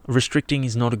yourself. Restricting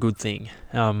is not a good thing.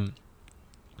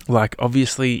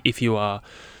 Obviously, if you are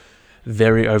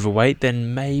very overweight,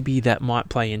 then maybe that might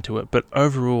play into it. But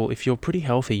overall, if you're pretty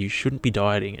healthy, you shouldn't be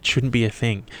dieting. It shouldn't be a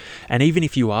thing. And even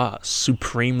if you are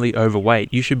supremely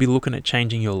overweight, you should be looking at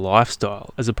changing your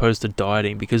lifestyle as opposed to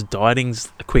dieting, because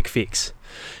dieting's a quick fix.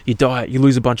 You diet, you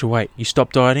lose a bunch of weight. You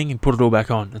stop dieting and put it all back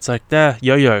on. It's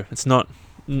yo-yo. It's not,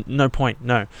 no point,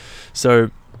 no. So,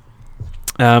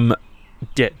 by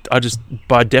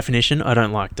definition, I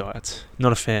don't like diets.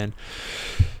 Not a fan.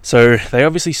 So they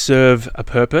obviously serve a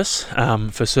purpose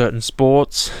for certain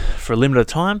sports for a limited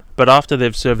time, but after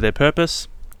they've served their purpose,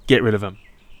 get rid of them.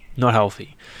 Not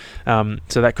healthy.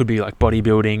 So that could be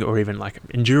bodybuilding, or even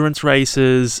endurance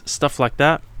races, stuff like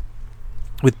that.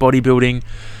 With bodybuilding,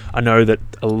 I know that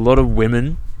a lot of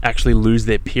women actually lose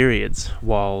their periods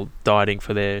while dieting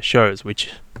for their shows, which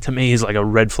to me is a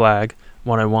red flag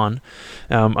 101.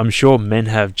 I'm sure men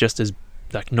have just as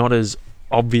not as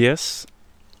obvious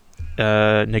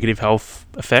negative health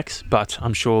effects, but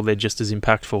I'm sure they're just as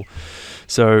impactful.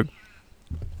 So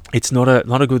it's not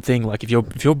a good thing. Like, if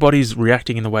your body's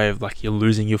reacting in the way of like you're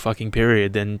losing your fucking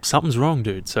period, then something's wrong,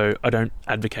 dude. So I don't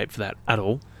advocate for that at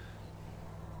all.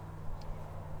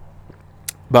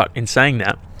 But in saying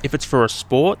that, if it's for a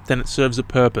sport, then it serves a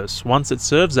purpose. Once it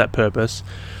serves that purpose,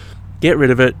 get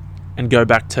rid of it and go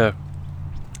back to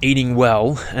eating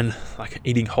well and like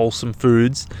eating wholesome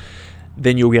foods.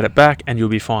 Then you'll get it back and you'll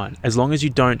be fine. As long as you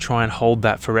don't try and hold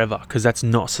that forever, because that's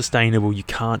not sustainable. You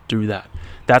can't do that.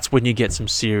 That's when you get some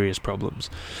serious problems.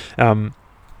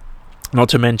 Not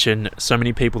to mention, so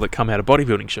many people that come out of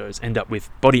bodybuilding shows end up with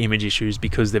body image issues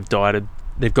because they've dieted.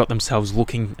 They've got themselves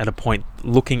looking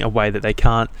a way that they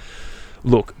can't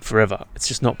look forever. It's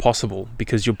just not possible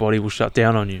because your body will shut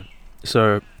down on you.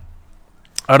 So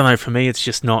I don't know, for me it's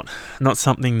just not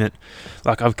something that,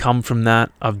 like, I've come from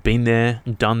that, I've been there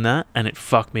and done that, and it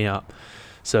fucked me up.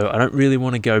 So I don't really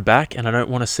want to go back, and I don't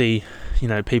want to see,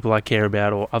 people I care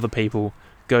about or other people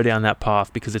go down that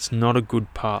path, because it's not a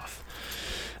good path.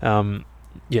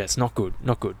 It's not good,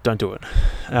 don't do it.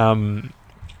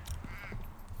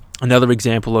 Another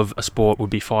example of a sport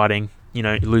would be fighting. You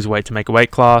lose weight to make a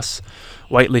weight class.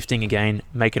 Weightlifting, again,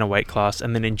 making a weight class.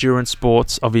 And then endurance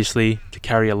sports, obviously, to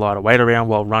carry a lighter weight around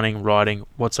while running, riding,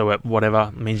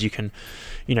 whatever. It means you can,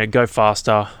 go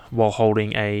faster while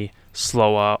holding a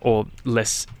slower or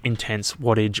less intense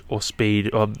wattage or speed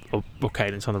or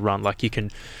cadence on the run. Like, you can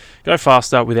go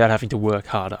faster without having to work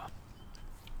harder.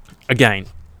 Again,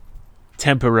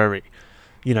 temporary.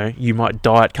 You might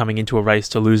diet coming into a race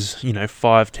to lose,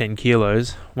 5-10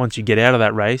 kilos. Once you get out of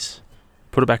that race,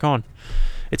 put it back on.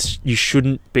 You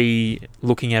shouldn't be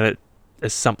looking at it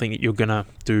as something that you're gonna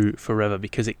do forever,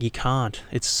 because you can't.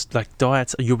 It's like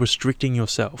diets, you're restricting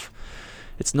yourself.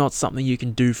 It's not something you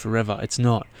can do forever. It's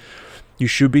not. You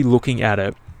should be looking at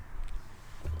it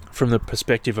from the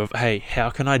perspective of, hey, how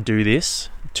can I do this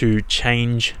to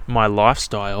change my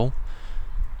lifestyle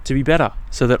to be better,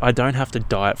 so that I don't have to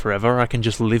diet forever. I can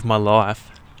just live my life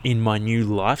in my new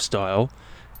lifestyle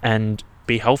and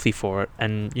be healthy for it.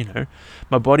 And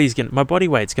my body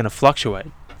weight's going to fluctuate.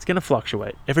 It's going to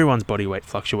fluctuate. Everyone's body weight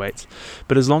fluctuates,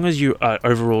 but as long as you are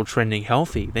overall trending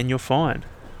healthy, then you're fine.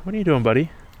 What are you doing, buddy?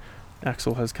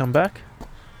 Axel has come back.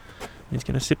 He's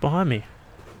going to sit behind me.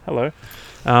 Hello.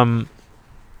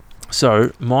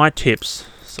 So my tips.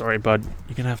 Sorry, bud.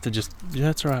 You're going to have to just. Yeah,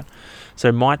 that's all right.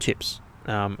 So my tips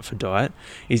for diet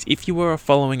is, if you are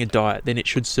following a diet, then it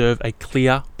should serve a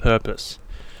clear purpose.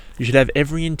 You should have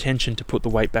every intention to put the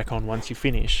weight back on once you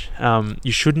finish.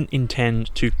 You shouldn't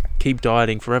intend to keep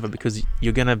dieting forever, because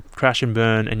you're going to crash and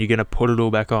burn and you're going to put it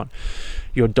all back on.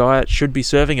 Your diet should be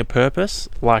serving a purpose,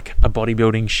 like a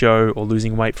bodybuilding show or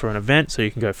losing weight for an event so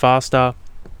you can go faster.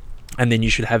 And then you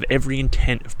should have every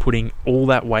intent of putting all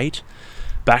that weight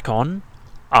back on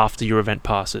after your event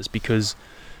passes, because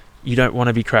you don't want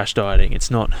to be crash dieting.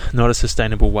 It's not a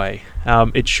sustainable way.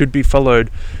 It should be followed,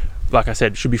 like I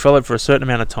said, for a certain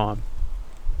amount of time.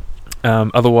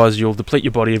 Otherwise, you'll deplete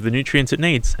your body of the nutrients it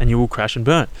needs, and you will crash and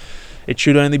burn. It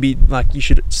should only be you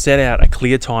should set out a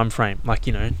clear time frame,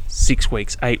 6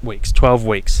 weeks, 8 weeks, 12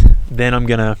 weeks. Then I'm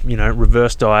gonna,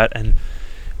 reverse diet and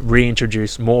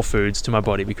reintroduce more foods to my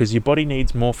body, because your body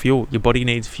needs more fuel. Your body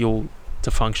needs fuel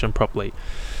to function properly.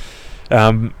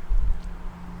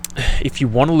 If you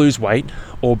want to lose weight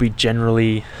or be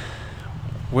generally,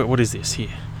 what is this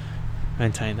here?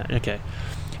 Maintain that. Okay.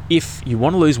 If you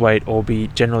want to lose weight or be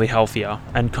generally healthier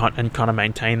and kind of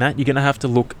maintain that, you're going to have to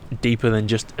look deeper than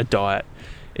just a diet.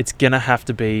 It's going to have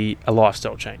to be a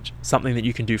lifestyle change, something that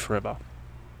you can do forever.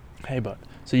 Hey, bud.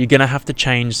 So you're going to have to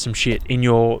change some shit in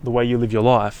the way you live your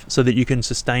life so that you can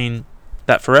sustain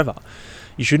that forever.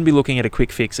 You shouldn't be looking at a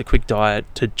quick fix, a quick diet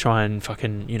to try and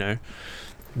fucking,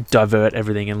 divert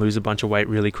everything and lose a bunch of weight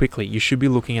really quickly. You should be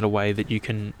looking at a way that you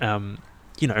can,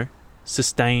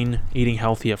 sustain eating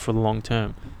healthier for the long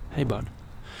term. Hey, bud.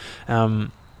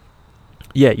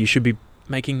 You should be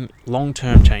making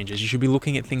long-term changes. You should be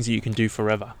looking at things that you can do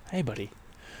forever. Hey, buddy.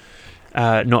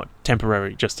 Not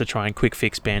temporary, just to try and quick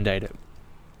fix Band-Aid it.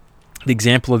 The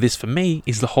example of this for me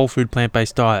is the whole food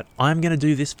plant-based diet. I'm going to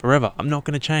do this forever. I'm not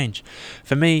going to change.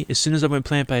 For me, as soon as I went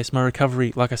plant-based, my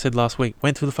recovery, like I said last week,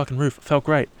 went through the fucking roof. It felt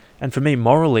great. And for me,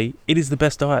 morally, it is the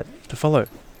best diet to follow.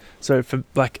 So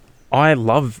I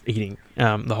love eating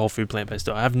the whole food plant-based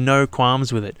diet. I have no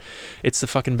qualms with it. It's the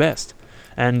fucking best.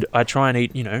 And I try and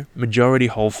eat, majority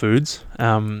whole foods. Hey,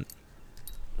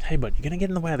 bud, you're going to get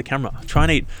in the way of the camera. Try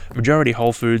and eat majority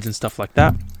whole foods and stuff like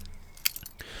that.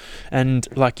 And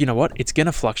it's going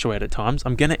to fluctuate at times.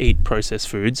 I'm going to eat processed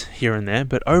foods here and there,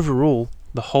 but overall,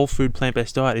 the whole food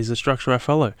plant-based diet is the structure I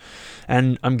follow.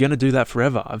 And I'm going to do that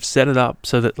forever. I've set it up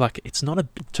so that it's not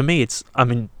to me,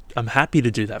 I'm happy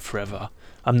to do that forever.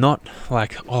 I'm not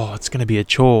like, oh, it's going to be a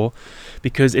chore,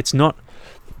 because it's not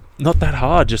that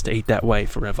hard just to eat that way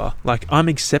forever. Like, I'm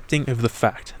accepting of the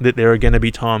fact that there are going to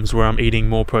be times where I'm eating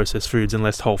more processed foods and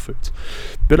less whole foods.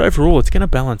 But overall, it's going to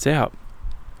balance out.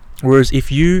 Whereas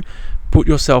if you put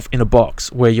yourself in a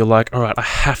box where you're like, all right, I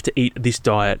have to eat this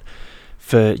diet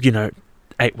for,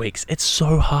 8 weeks. It's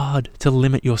so hard to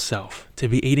limit yourself, to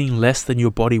be eating less than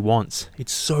your body wants.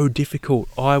 It's so difficult.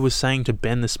 I was saying to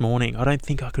Ben this morning, I don't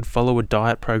think I could follow a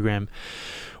diet program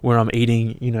where I'm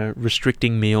eating,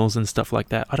 restricting meals and stuff like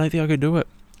that. I don't think I could do it.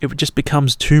 It just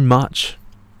becomes too much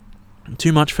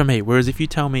for me. Whereas if you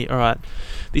tell me, all right,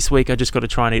 this week I just got to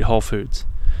try and eat whole foods,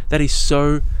 that is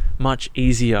so much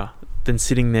easier than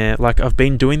sitting there. Like, I've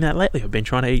been doing that lately. I've been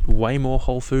trying to eat way more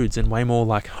whole foods and way more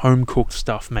like home cooked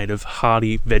stuff made of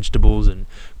hearty vegetables and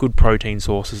good protein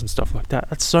sources and stuff like that.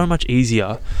 That's so much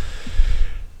easier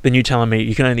than you telling me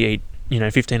you can only eat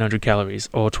 1,500 calories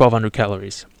or 1,200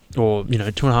 calories or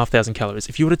 2,500 calories.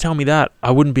 If you were to tell me that,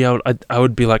 I wouldn't be able. I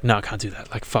would be like, no, I can't do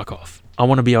that. Like, fuck off. I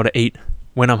want to be able to eat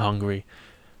when I'm hungry.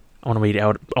 I want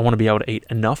to be able to eat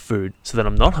enough food so that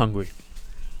I'm not hungry.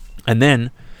 And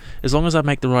then, as long as I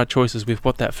make the right choices with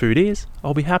what that food is,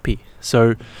 I'll be happy.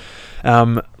 So,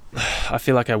 I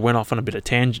feel like I went off on a bit of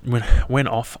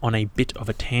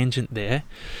a tangent there,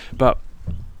 but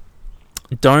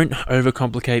don't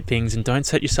overcomplicate things and don't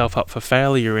set yourself up for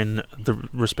failure in the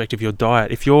respect of your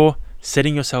diet. If you're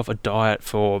setting yourself a diet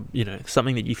for,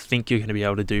 something that you think you're going to be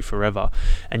able to do forever,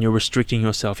 and you're restricting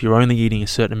yourself, you're only eating a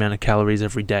certain amount of calories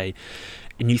every day,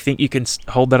 and you think you can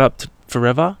hold that up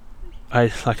forever, I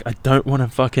don't want to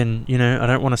fucking, I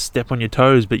don't want to step on your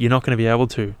toes, but you're not going to be able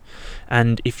to.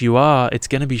 And if you are, it's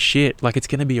going to be shit. Like, it's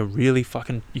going to be you're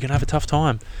going to have a tough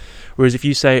time. Whereas if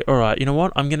you say, all right, you know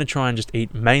what, I'm going to try and just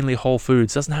eat mainly whole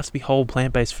foods. It doesn't have to be whole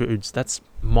plant-based foods. That's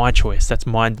my choice. That's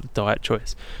my diet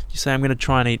choice. You say, I'm going to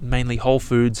try and eat mainly whole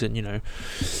foods and,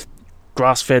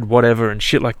 grass-fed whatever and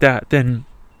shit like that, then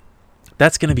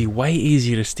that's going to be way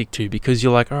easier to stick to, because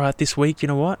you're like, all right, this week, you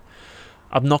know what?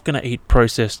 I'm not going to eat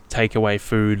processed takeaway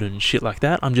food and shit like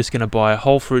that. I'm just going to buy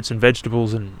whole fruits and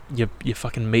vegetables and your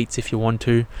fucking meats if you want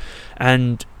to,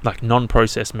 and like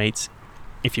non-processed meats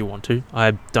if you want to.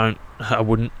 I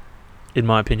wouldn't, in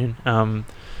my opinion.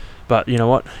 But you know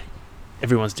what?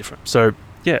 Everyone's different. So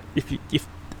yeah, if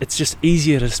it's just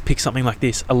easier to just pick something like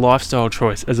this, a lifestyle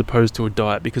choice, as opposed to a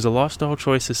diet, because a lifestyle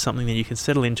choice is something that you can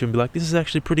settle into and be like, this is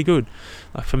actually pretty good.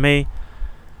 Like, for me,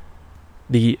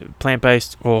 the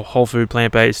plant-based or whole food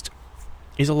plant-based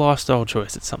is a lifestyle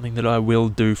choice. It's something that I will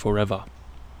do forever.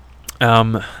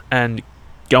 Touching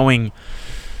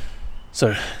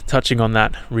on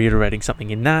that, reiterating something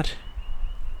in that,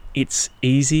 it's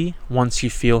easy once you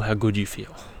feel how good you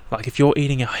feel. Like, if you're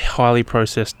eating a highly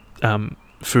processed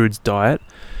foods diet,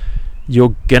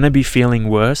 you're going to be feeling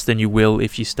worse than you will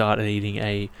if you start eating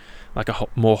a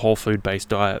more whole food based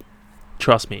diet.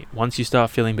 Trust me, once you start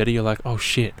feeling better, you're like, oh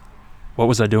shit, what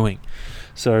was I doing?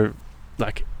 So,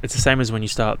 like, it's the same as when you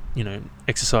start,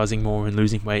 exercising more and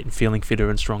losing weight and feeling fitter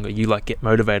and stronger. You get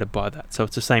motivated by that. So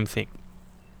it's the same thing.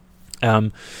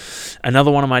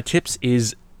 Another one of my tips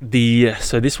is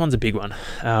so this one's a big one.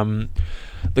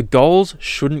 The goals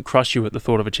shouldn't crush you at the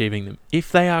thought of achieving them.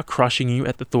 If they are crushing you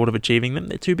at the thought of achieving them,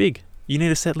 they're too big. You need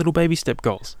to set little baby step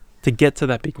goals to get to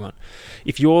that big one.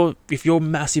 If your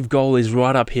massive goal is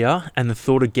right up here and the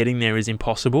thought of getting there is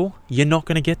impossible, you're not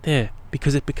going to get there,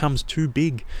 because it becomes too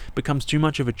big, becomes too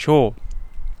much of a chore.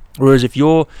 Whereas if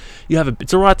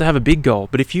it's all right to have a big goal,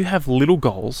 but if you have little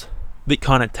goals that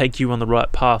kind of take you on the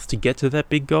right path to get to that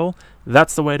big goal,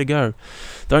 that's the way to go.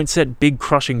 Don't set big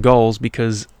crushing goals,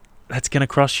 because that's going to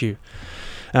crush you.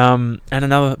 And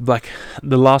another,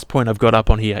 the last point I've got up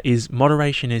on here is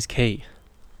moderation is key,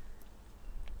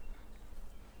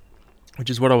 which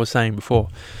is what I was saying before.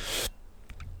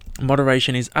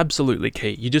 Moderation is absolutely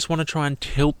key. You just want to try and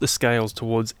tilt the scales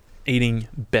towards eating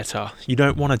better. You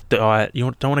don't want to diet.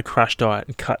 You don't want to crash diet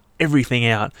and cut everything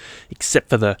out except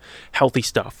for the healthy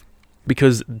stuff,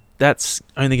 because that's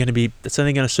only going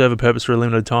to serve a purpose for a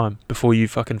limited time before you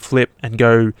fucking flip and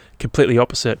go completely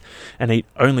opposite and eat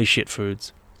only shit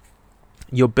foods.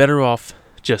 You're better off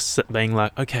just being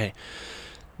like, okay,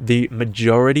 the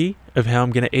majority of how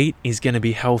I'm going to eat is going to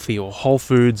be healthy or whole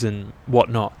foods and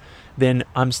whatnot. Then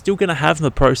I'm still going to have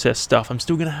the processed stuff. I'm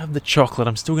still going to have the chocolate.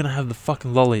 I'm still going to have the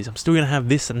fucking lollies. I'm still going to have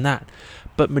this and that.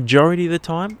 But majority of the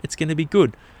time, it's going to be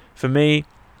good. For me,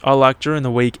 I like during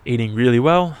the week eating really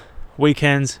well.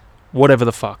 Weekends, whatever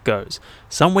the fuck goes.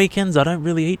 Some weekends I don't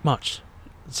really eat much.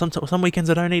 Some weekends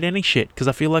I don't eat any shit because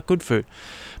I feel like good food.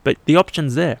 But the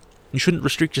option's there. You shouldn't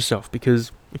restrict yourself,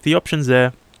 because if the option's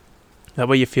there, That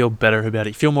way you feel better about it.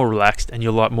 You feel more relaxed, and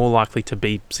you're more likely to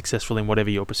be successful in whatever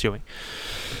you're pursuing.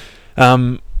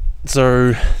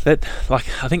 So that,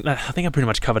 I think I pretty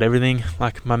much covered everything.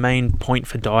 Like, my main point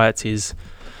for diets is,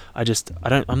 I'm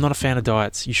not a fan of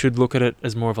diets. You should look at it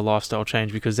as more of a lifestyle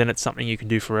change, because then it's something you can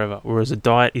do forever. Whereas a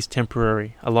diet is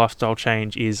temporary. A lifestyle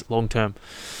change is long term.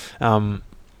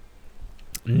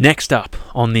 Next up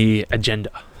on the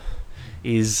agenda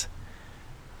is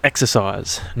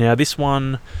exercise. Now, this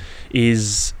one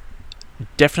is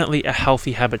definitely a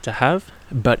healthy habit to have,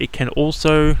 but it can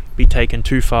also be taken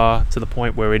too far to the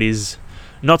point where it is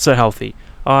not so healthy.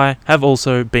 I have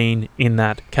also been in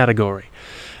that category.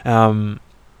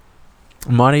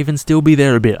 Might even still be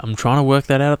there a bit. I'm trying to work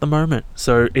that out at the moment.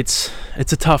 So it's a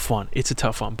tough one.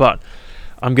 But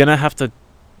I'm going to have to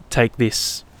take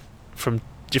this from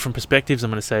different perspectives. I'm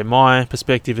going to say my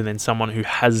perspective, and then someone who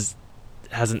hasn't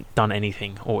done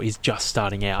anything or is just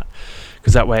starting out,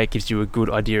 because that way it gives you a good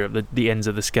idea of the ends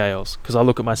of the scales. Because I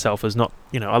look at myself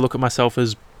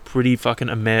as pretty fucking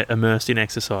immersed in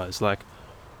exercise. Like,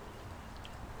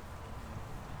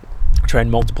 I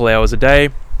train multiple hours a day,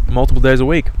 multiple days a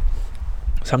week,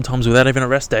 sometimes without even a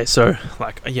rest day. So,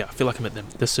 I feel like I'm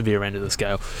at the severe end of the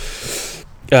scale.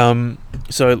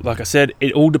 So like I said,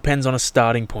 it all depends on a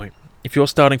starting point. If you're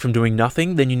starting from doing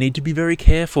nothing, then you need to be very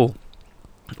careful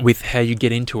with how you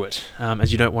get into it,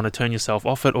 as you don't want to turn yourself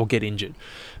off it or get injured.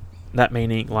 That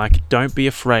meaning, don't be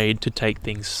afraid to take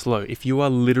things slow. If you are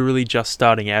literally just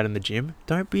starting out in the gym,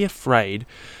 don't be afraid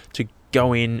to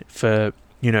go in for,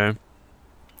 go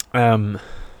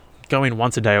in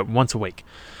once a day or once a week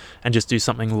and just do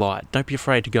something light. Don't be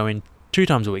afraid to go in 2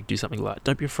 times a week, do something light.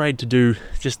 Don't be afraid to do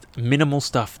just minimal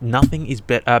stuff.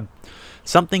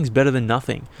 Something's better than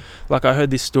nothing. Like, I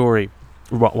heard this story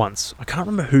once. I can't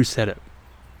remember who said it,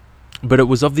 but it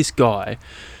was of this guy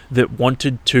that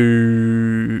wanted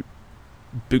to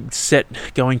set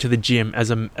going to the gym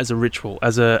as a ritual,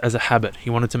 as a habit. He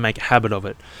wanted to make a habit of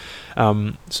it.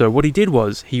 So what he did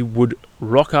was, he would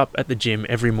rock up at the gym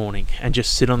every morning and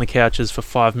just sit on the couches for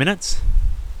 5 minutes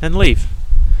and leave.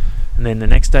 And then the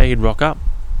next day he'd rock up,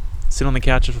 sit on the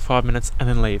couches for 5 minutes, and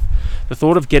then leave. The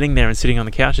thought of getting there and sitting on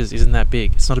the couches isn't that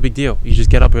big. It's not a big deal. You just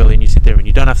get up early and you sit there, and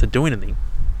you don't have to do anything,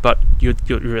 but you're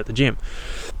at the gym.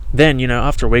 Then,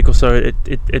 after a week or so,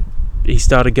 he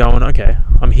started going, okay,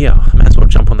 I'm here. I might as well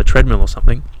jump on the treadmill or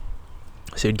something.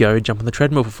 So he'd go jump on the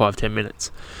treadmill for 5-10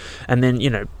 minutes. And then,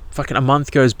 fucking a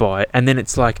month goes by, and then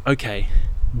it's like, okay,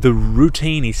 the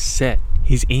routine is set.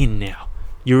 He's in now.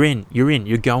 You're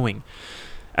going.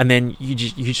 And then you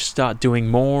just start doing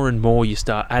more and more. You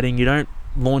start adding. You don't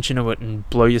launch into it and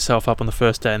blow yourself up on the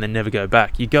first day and then never go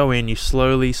back. You go in, you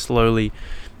slowly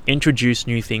introduce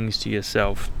new things to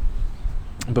yourself.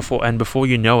 Before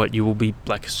you know it, you will be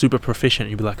super proficient.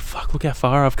 You'll be like, fuck, look how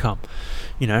far I've come.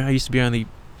 I used to be only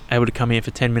able to come here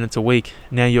for 10 minutes a week.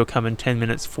 Now you're coming 10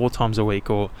 minutes 4 times a week,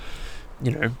 or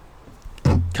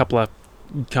come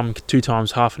 2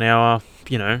 times half an hour,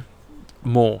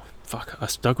 more. Fuck, I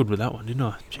struggled with that one, didn't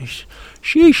I?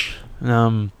 Sheesh.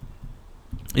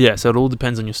 So it all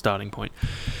depends on your starting point.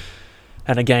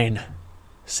 And again,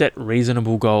 set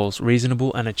reasonable goals,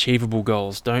 reasonable and achievable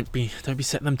goals. Don't be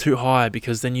setting them too high,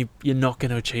 because then you're not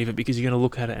going to achieve it, because you're going to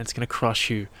look at it and it's going to crush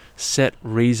you. Set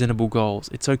reasonable goals.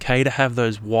 It's okay to have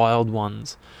those wild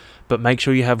ones, but make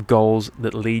sure you have goals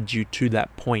that lead you to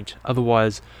that point.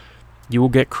 Otherwise, you will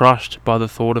get crushed by the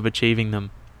thought of achieving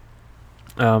them.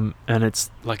 And it's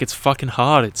fucking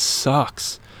hard. It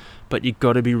sucks, but you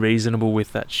got to be reasonable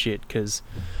with that shit, because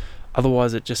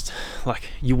otherwise it just,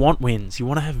 you want wins, you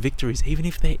want to have victories, even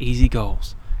if they're easy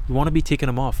goals. You want to be ticking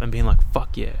them off and being like,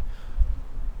 fuck yeah.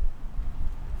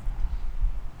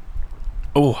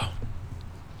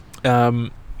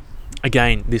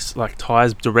 Again, this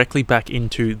ties directly back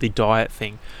into the diet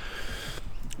thing.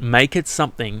 Make it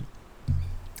something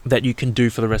that you can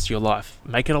do for the rest of your life.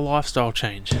 Make it a lifestyle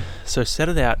change. So set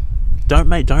it out. Don't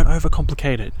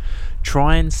overcomplicate it.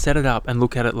 Try and set it up and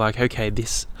look at it like, okay,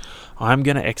 I'm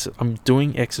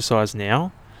doing exercise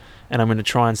now, and I'm going to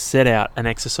try and set out an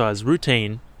exercise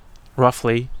routine,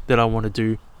 roughly, that I want to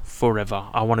do forever.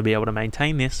 I want to be able to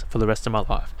maintain this for the rest of my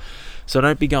life. So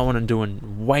don't be going and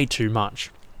doing way too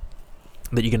much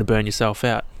that you're going to burn yourself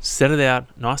out. Set it out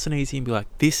nice and easy and be like,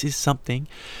 this is something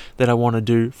that I want to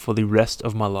do for the rest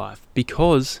of my life.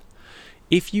 Because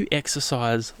if you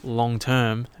exercise long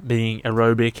term, being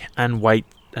aerobic and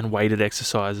weighted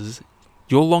exercises,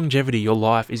 your longevity, your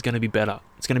life is going to be better.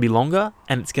 It's going to be longer,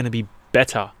 and it's going to be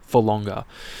better for longer.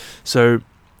 So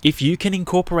if you can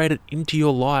incorporate it into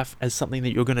your life as something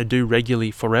that you're going to do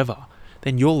regularly forever,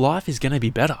 then your life is going to be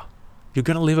better. You're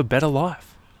going to live a better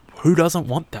life. Who doesn't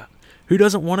want that? Who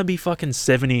doesn't want to be fucking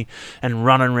 70 and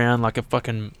running around like a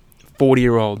fucking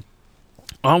 40-year-old?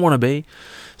 I want to be.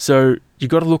 So you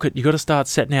got to start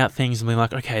setting out things and be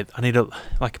like, okay, I need to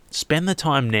like spend the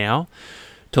time now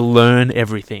to learn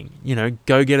everything.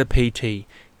 Go get a PT.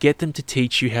 Get them to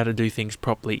teach you how to do things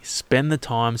properly. Spend the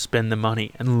time, spend the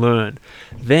money, and learn.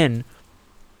 Then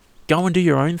go and do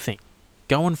your own thing.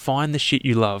 Go and find the shit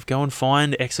you love. Go and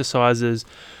find exercises,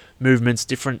 movements,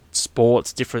 different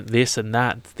sports, different this and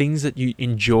that, things that you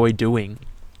enjoy doing,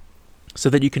 so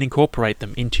that you can incorporate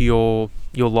them into your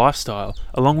lifestyle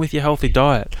along with your healthy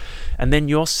diet. And then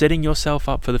you're setting yourself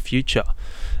up for the future.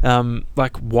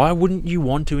 Why wouldn't you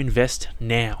want to invest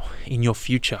now in your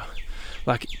future?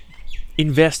 Like,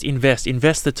 invest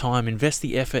the time, invest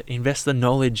the effort, invest the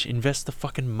knowledge, invest the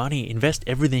fucking money, invest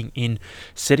everything in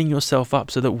setting yourself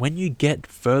up so that when you get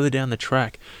further down the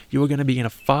track, you are going to be in a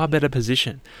far better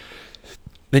position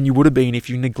than you would have been if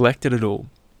you neglected it all.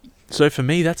 So for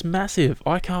me, that's massive.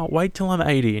 I can't wait till I'm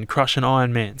 80 and crushing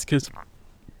Ironmans because,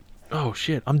 oh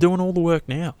shit, I'm doing all the work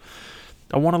now.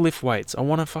 I want to lift weights. I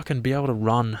want to fucking be able to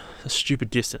run a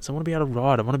stupid distance. I want to be able to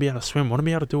ride. I want to be able to swim. I want to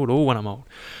be able to do it all when I'm old.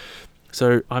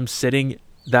 So I'm setting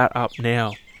that up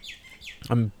now.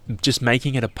 I'm just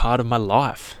making it a part of my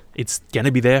life. It's going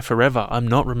to be there forever. I'm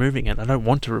not removing it. I don't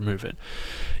want to remove it.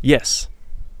 Yes,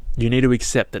 you need to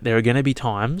accept that there are going to be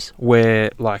times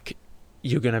where, like,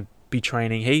 you're going to be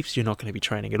training heaps, you're not going to be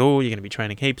training at all, you're going to be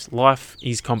training heaps. Life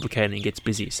is complicated and gets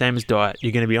busy. Same as diet.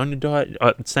 You're going to be on your diet.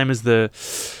 Same as the,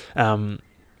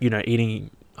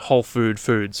 eating whole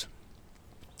foods.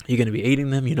 You're going to be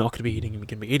eating them, you're not going to be eating them, you're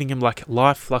going to be eating them. Like,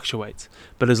 life fluctuates.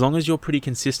 But as long as you're pretty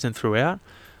consistent throughout,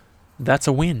 that's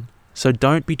a win. So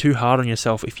don't be too hard on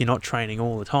yourself if you're not training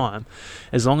all the time.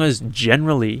 As long as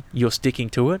generally you're sticking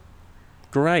to it,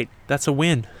 great. That's a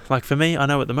win. Like for me, I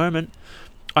know at the moment,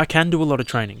 I can do a lot of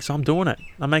training, so I'm doing it.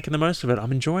 I'm making the most of it.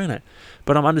 I'm enjoying it.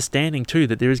 But I'm understanding too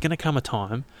that there is going to come a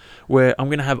time where I'm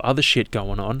going to have other shit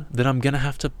going on that I'm going to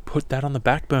have to put that on the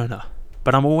back burner.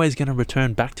 But I'm always going to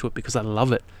return back to it because I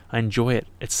love it. I enjoy it.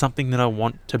 It's something that I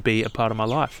want to be a part of my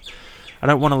life. I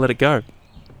don't want to let it go.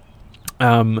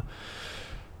 What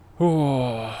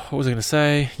was I going to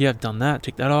say? Yeah, I've done that.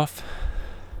 Tick that off.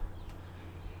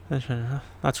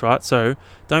 That's right. So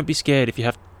don't be scared if you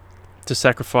have to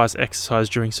sacrifice exercise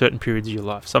during certain periods of your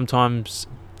life. Sometimes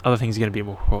other things are going to be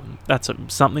more important.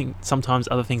 Sometimes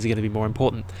other things are going to be more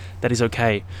important. That is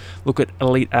okay. Look at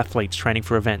elite athletes training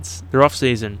for events. Their off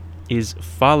season is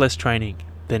far less training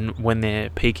than when they're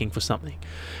peaking for something.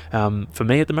 For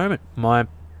me at the moment, my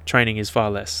training is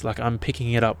far less. Like, I'm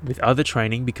picking it up with other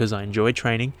training because I enjoy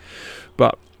training,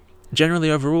 but generally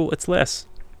overall it's less.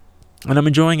 And I'm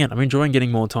enjoying it. I'm enjoying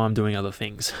getting more time doing other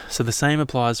things. So the same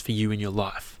applies for you in your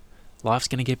life. Life's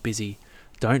going to get busy.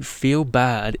 Don't feel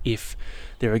bad if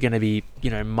there are going to be,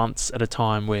 months at a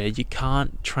time where you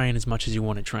can't train as much as you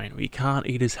want to train, or you can't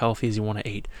eat as healthy as you want to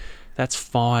eat. That's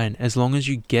fine, as long as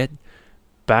you get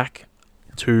back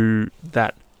to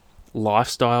that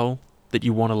lifestyle that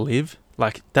you want to live.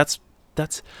 Like, this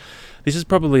is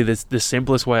probably the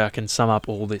simplest way I can sum up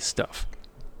all this stuff,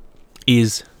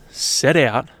 is set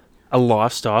out a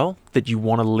lifestyle that you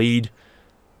want to lead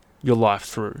your life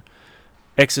through.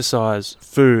 Exercise,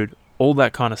 food, all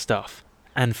that kind of stuff,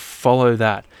 and follow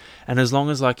that. And as long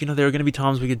as, there are going to be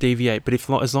times we could deviate, but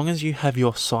as long as you have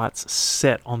your sights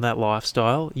set on that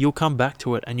lifestyle, you'll come back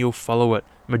to it and you'll follow it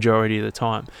majority of the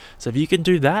time. So if you can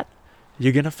do that,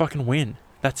 you're going to fucking win.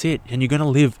 That's it. And you're going to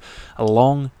live a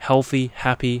long, healthy,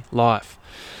 happy life.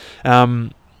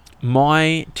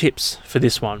 My tips for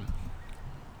this one: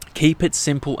 keep it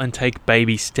simple and take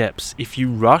baby steps. If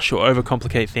you rush or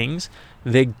overcomplicate things,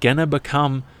 they're going to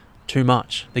become too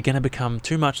much. They're going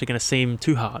to seem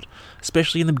too hard,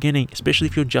 especially in the beginning, especially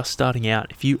if you're just starting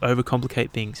out. If you overcomplicate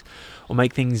things or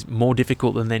make things more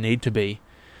difficult than they need to be,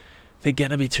 they're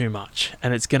going to be too much,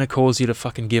 and it's going to cause you to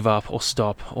fucking give up or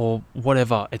stop or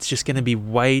whatever. It's just going to be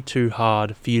way too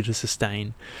hard for you to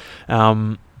sustain.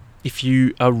 If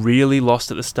you are really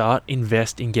lost at the start,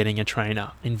 invest in getting a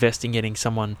trainer. Invest in getting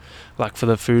someone, like for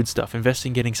the food stuff, invest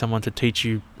in getting someone to teach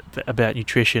you about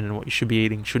nutrition and what you should be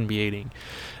eating, shouldn't be eating.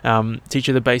 Teach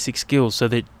you the basic skills so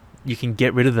that you can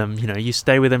get rid of them. You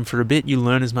stay with them for a bit, you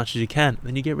learn as much as you can,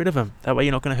 then you get rid of them. That way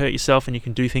you're not going to hurt yourself and you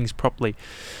can do things properly.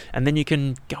 And then you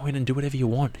can go in and do whatever you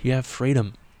want. You have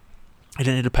freedom. You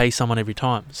don't need to pay someone every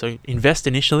time. So invest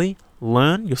initially,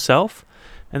 learn yourself,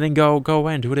 and then go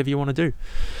away and do whatever you want to do.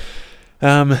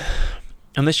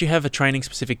 Unless you have a training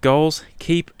specific goals,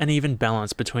 keep an even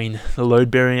balance between the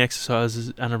load-bearing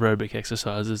exercises and aerobic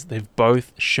exercises. They've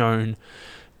both shown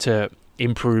to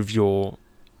improve your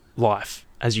life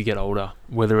as you get older,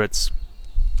 whether it's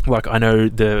Like, I know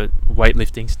the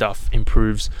weightlifting stuff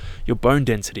improves your bone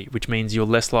density, which means you're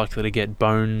less likely to get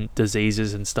bone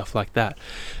diseases and stuff like that.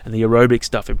 And the aerobic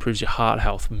stuff improves your heart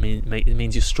health. It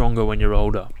means you're stronger when you're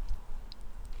older.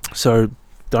 So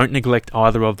don't neglect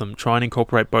either of them. Try and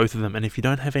incorporate both of them. And if you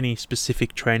don't have any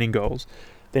specific training goals,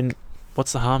 then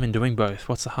what's the harm in doing both?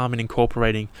 What's the harm in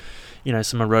incorporating,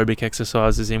 some aerobic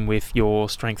exercises in with your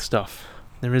strength stuff?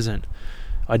 There isn't.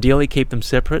 Ideally, keep them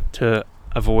separate to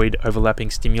avoid overlapping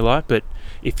stimuli, but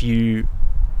if you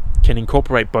can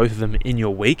incorporate both of them in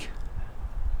your week,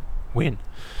 win.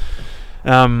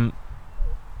 Find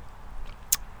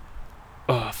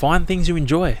things you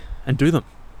enjoy and do them.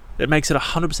 It makes it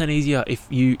 100% easier if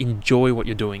you enjoy what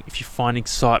you're doing, if you find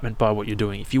excitement by what you're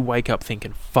doing, if you wake up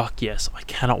thinking, fuck yes, I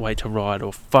cannot wait to ride,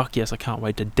 or fuck yes, I can't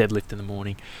wait to deadlift in the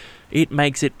morning. It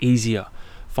makes it easier.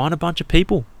 Find a bunch of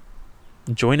people.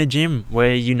 Join a gym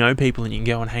where you know people and you can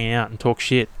go and hang out and talk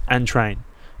shit and train.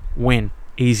 Win.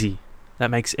 Easy. That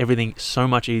makes everything so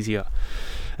much easier.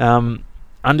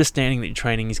 Understanding that your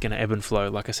training is going to ebb and flow,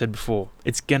 like I said before.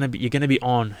 You're going to be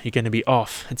on, you're going to be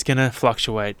off. It's going to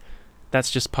fluctuate. That's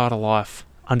just part of life.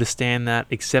 Understand that,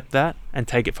 accept that, and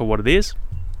take it for what it is.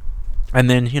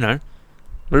 And then,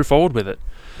 move forward with it.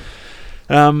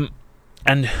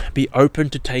 And be open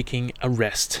to taking a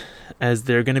rest, as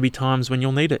there are going to be times when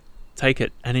you'll need it. Take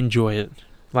it and enjoy it.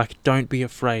 Like, don't be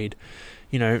afraid.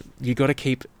 You got to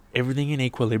keep everything in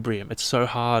equilibrium. It's so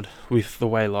hard with the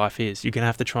way life is. You're going to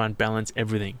have to try and balance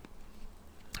everything.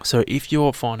 So if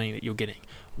you're finding that you're getting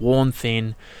worn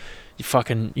thin,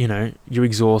 you're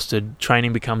exhausted,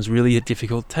 training becomes really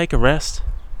difficult, take a rest.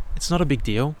 It's not a big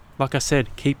deal. Like I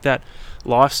said, keep that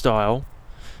lifestyle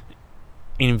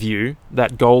in view,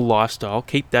 that goal lifestyle,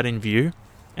 keep that in view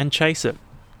and chase it.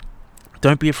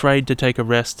 Don't be afraid to take a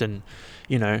rest and,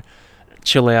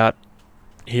 chill out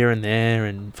here and there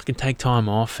and fucking take time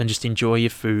off and just enjoy your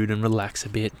food and relax a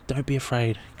bit. Don't be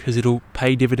afraid, because it'll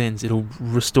pay dividends. It'll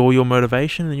restore your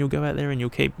motivation, and you'll go out there and you'll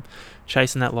keep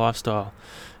chasing that lifestyle.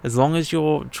 As long as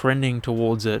you're trending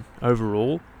towards it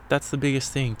overall, that's the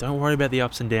biggest thing. Don't worry about the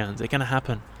ups and downs. They're going to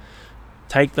happen.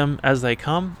 Take them as they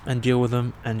come and deal with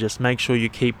them, and just make sure you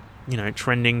keep,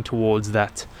 trending towards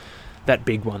that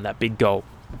big one, that big goal.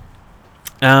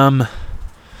 Alright,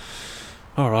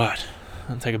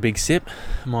 I'll take a big sip.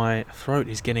 My throat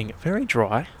is getting very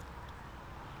dry.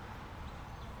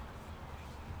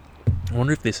 I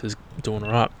wonder if this is doing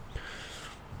alright.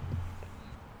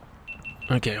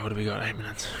 Okay, what do we got? 8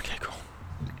 minutes. Okay, cool.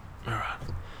 Alright.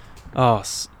 Oh,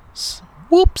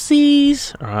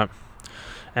 whoopsies! Alright.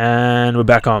 And we're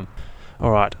back on.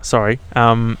 Alright, sorry.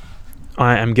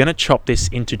 I am going to chop this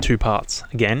into 2 parts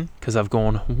again, because I've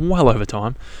gone well over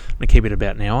time. I'm going to keep it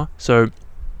about an hour. So,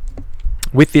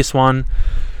 with this one,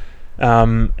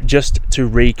 just to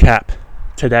recap,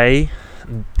 today,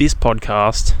 this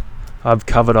podcast, I've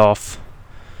covered off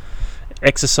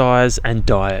exercise and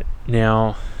diet.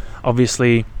 Now,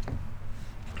 obviously,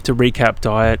 to recap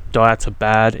diets are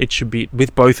bad. It should be,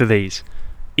 with both of these,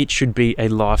 it should be a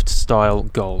lifestyle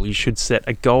goal. You should set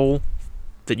a goal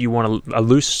that you want, a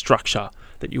loose structure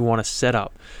that you want to set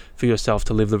up for yourself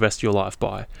to live the rest of your life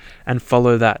by, and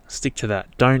follow that. Stick to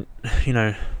that. Don't,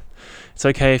 it's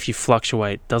okay if you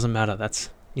fluctuate. Doesn't matter. That's,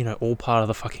 all part of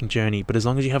the fucking journey. But as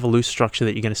long as you have a loose structure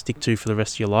that you're going to stick to for the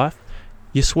rest of your life,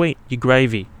 you're sweet. You're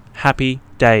gravy. Happy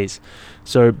days.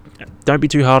 So don't be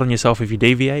too hard on yourself if you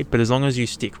deviate, but as long as you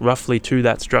stick roughly to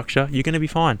that structure, you're going to be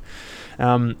fine.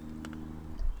 I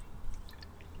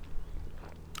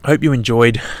hope you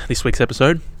enjoyed this week's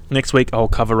episode. Next week, I'll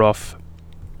cover off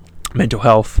mental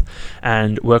health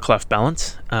and work-life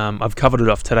balance. I've covered it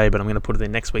off today, but I'm going to put it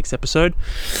in next week's episode.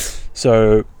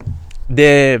 So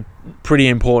they're pretty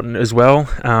important as well,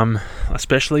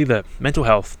 especially the mental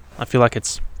health. I feel like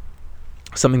it's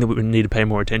something that we need to pay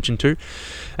more attention to.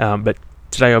 But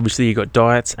today, obviously, you got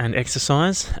diets and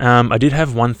exercise. I did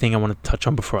have one thing I want to touch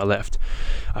on before I left.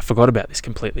 I forgot about this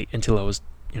completely until I was,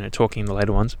 talking in the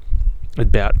later ones.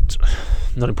 About,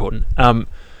 not important.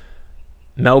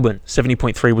 Melbourne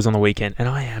 70.3 was on the weekend, and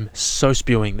I am so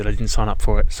spewing that I didn't sign up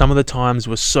for it. Some of the times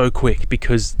were so quick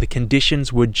because the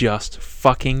conditions were just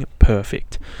fucking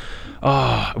perfect.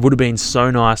 Oh, it would have been so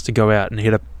nice to go out and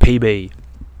hit a PB.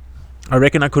 I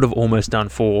reckon I could have almost done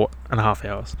 4.5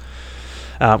 hours.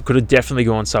 Could have definitely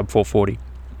gone sub 4:40,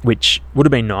 which would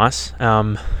have been nice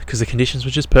because the conditions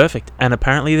were just perfect. And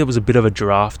apparently there was a bit of a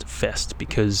draft fest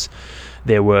because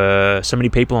there were so many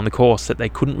people on the course that they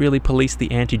couldn't really police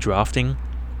the anti-drafting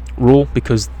rule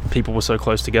because people were so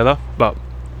close together. But,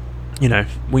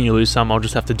 when you lose some, I'll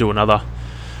just have to do another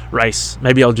race.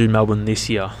 Maybe I'll do Melbourne this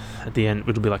year at the end.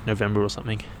 It'll be like November or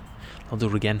something. I'll do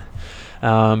it again.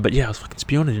 But yeah, I was fucking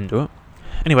spewing it into it.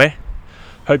 Anyway,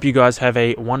 hope you guys have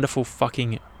a wonderful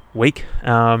fucking week.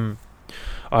 I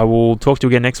will talk to you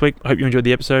again next week. Hope you enjoyed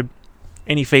the episode.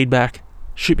 Any feedback,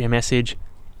 shoot me a message.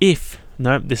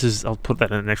 I'll put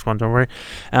that in the next one, don't worry.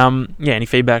 Any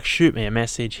feedback, shoot me a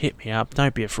message, hit me up.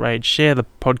 Don't be afraid. Share the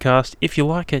podcast. If you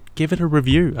like it, give it a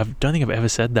review. I don't think I've ever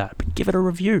said that, but give it a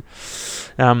review.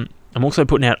 I'm also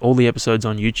putting out all the episodes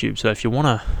on YouTube, so if you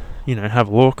want to, have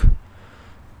a look,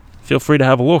 feel free to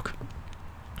have a look.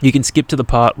 You can skip to the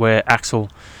part where Axel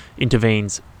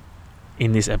intervenes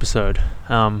in this episode,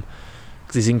 because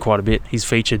he's in quite a bit. He's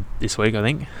featured this week, I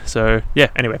think. So, yeah,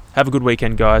 anyway, have a good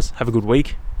weekend, guys. Have a good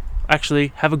week.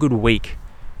 Actually, have a good week,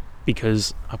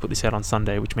 because I put this out on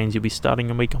Sunday, which means you'll be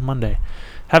starting a week on Monday.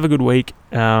 Have a good week.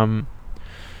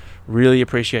 Really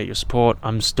appreciate your support.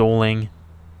 I'm stalling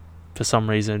for some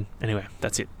reason. Anyway,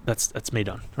 that's it. That's me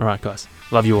done. All right, guys.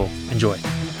 Love you all. Enjoy.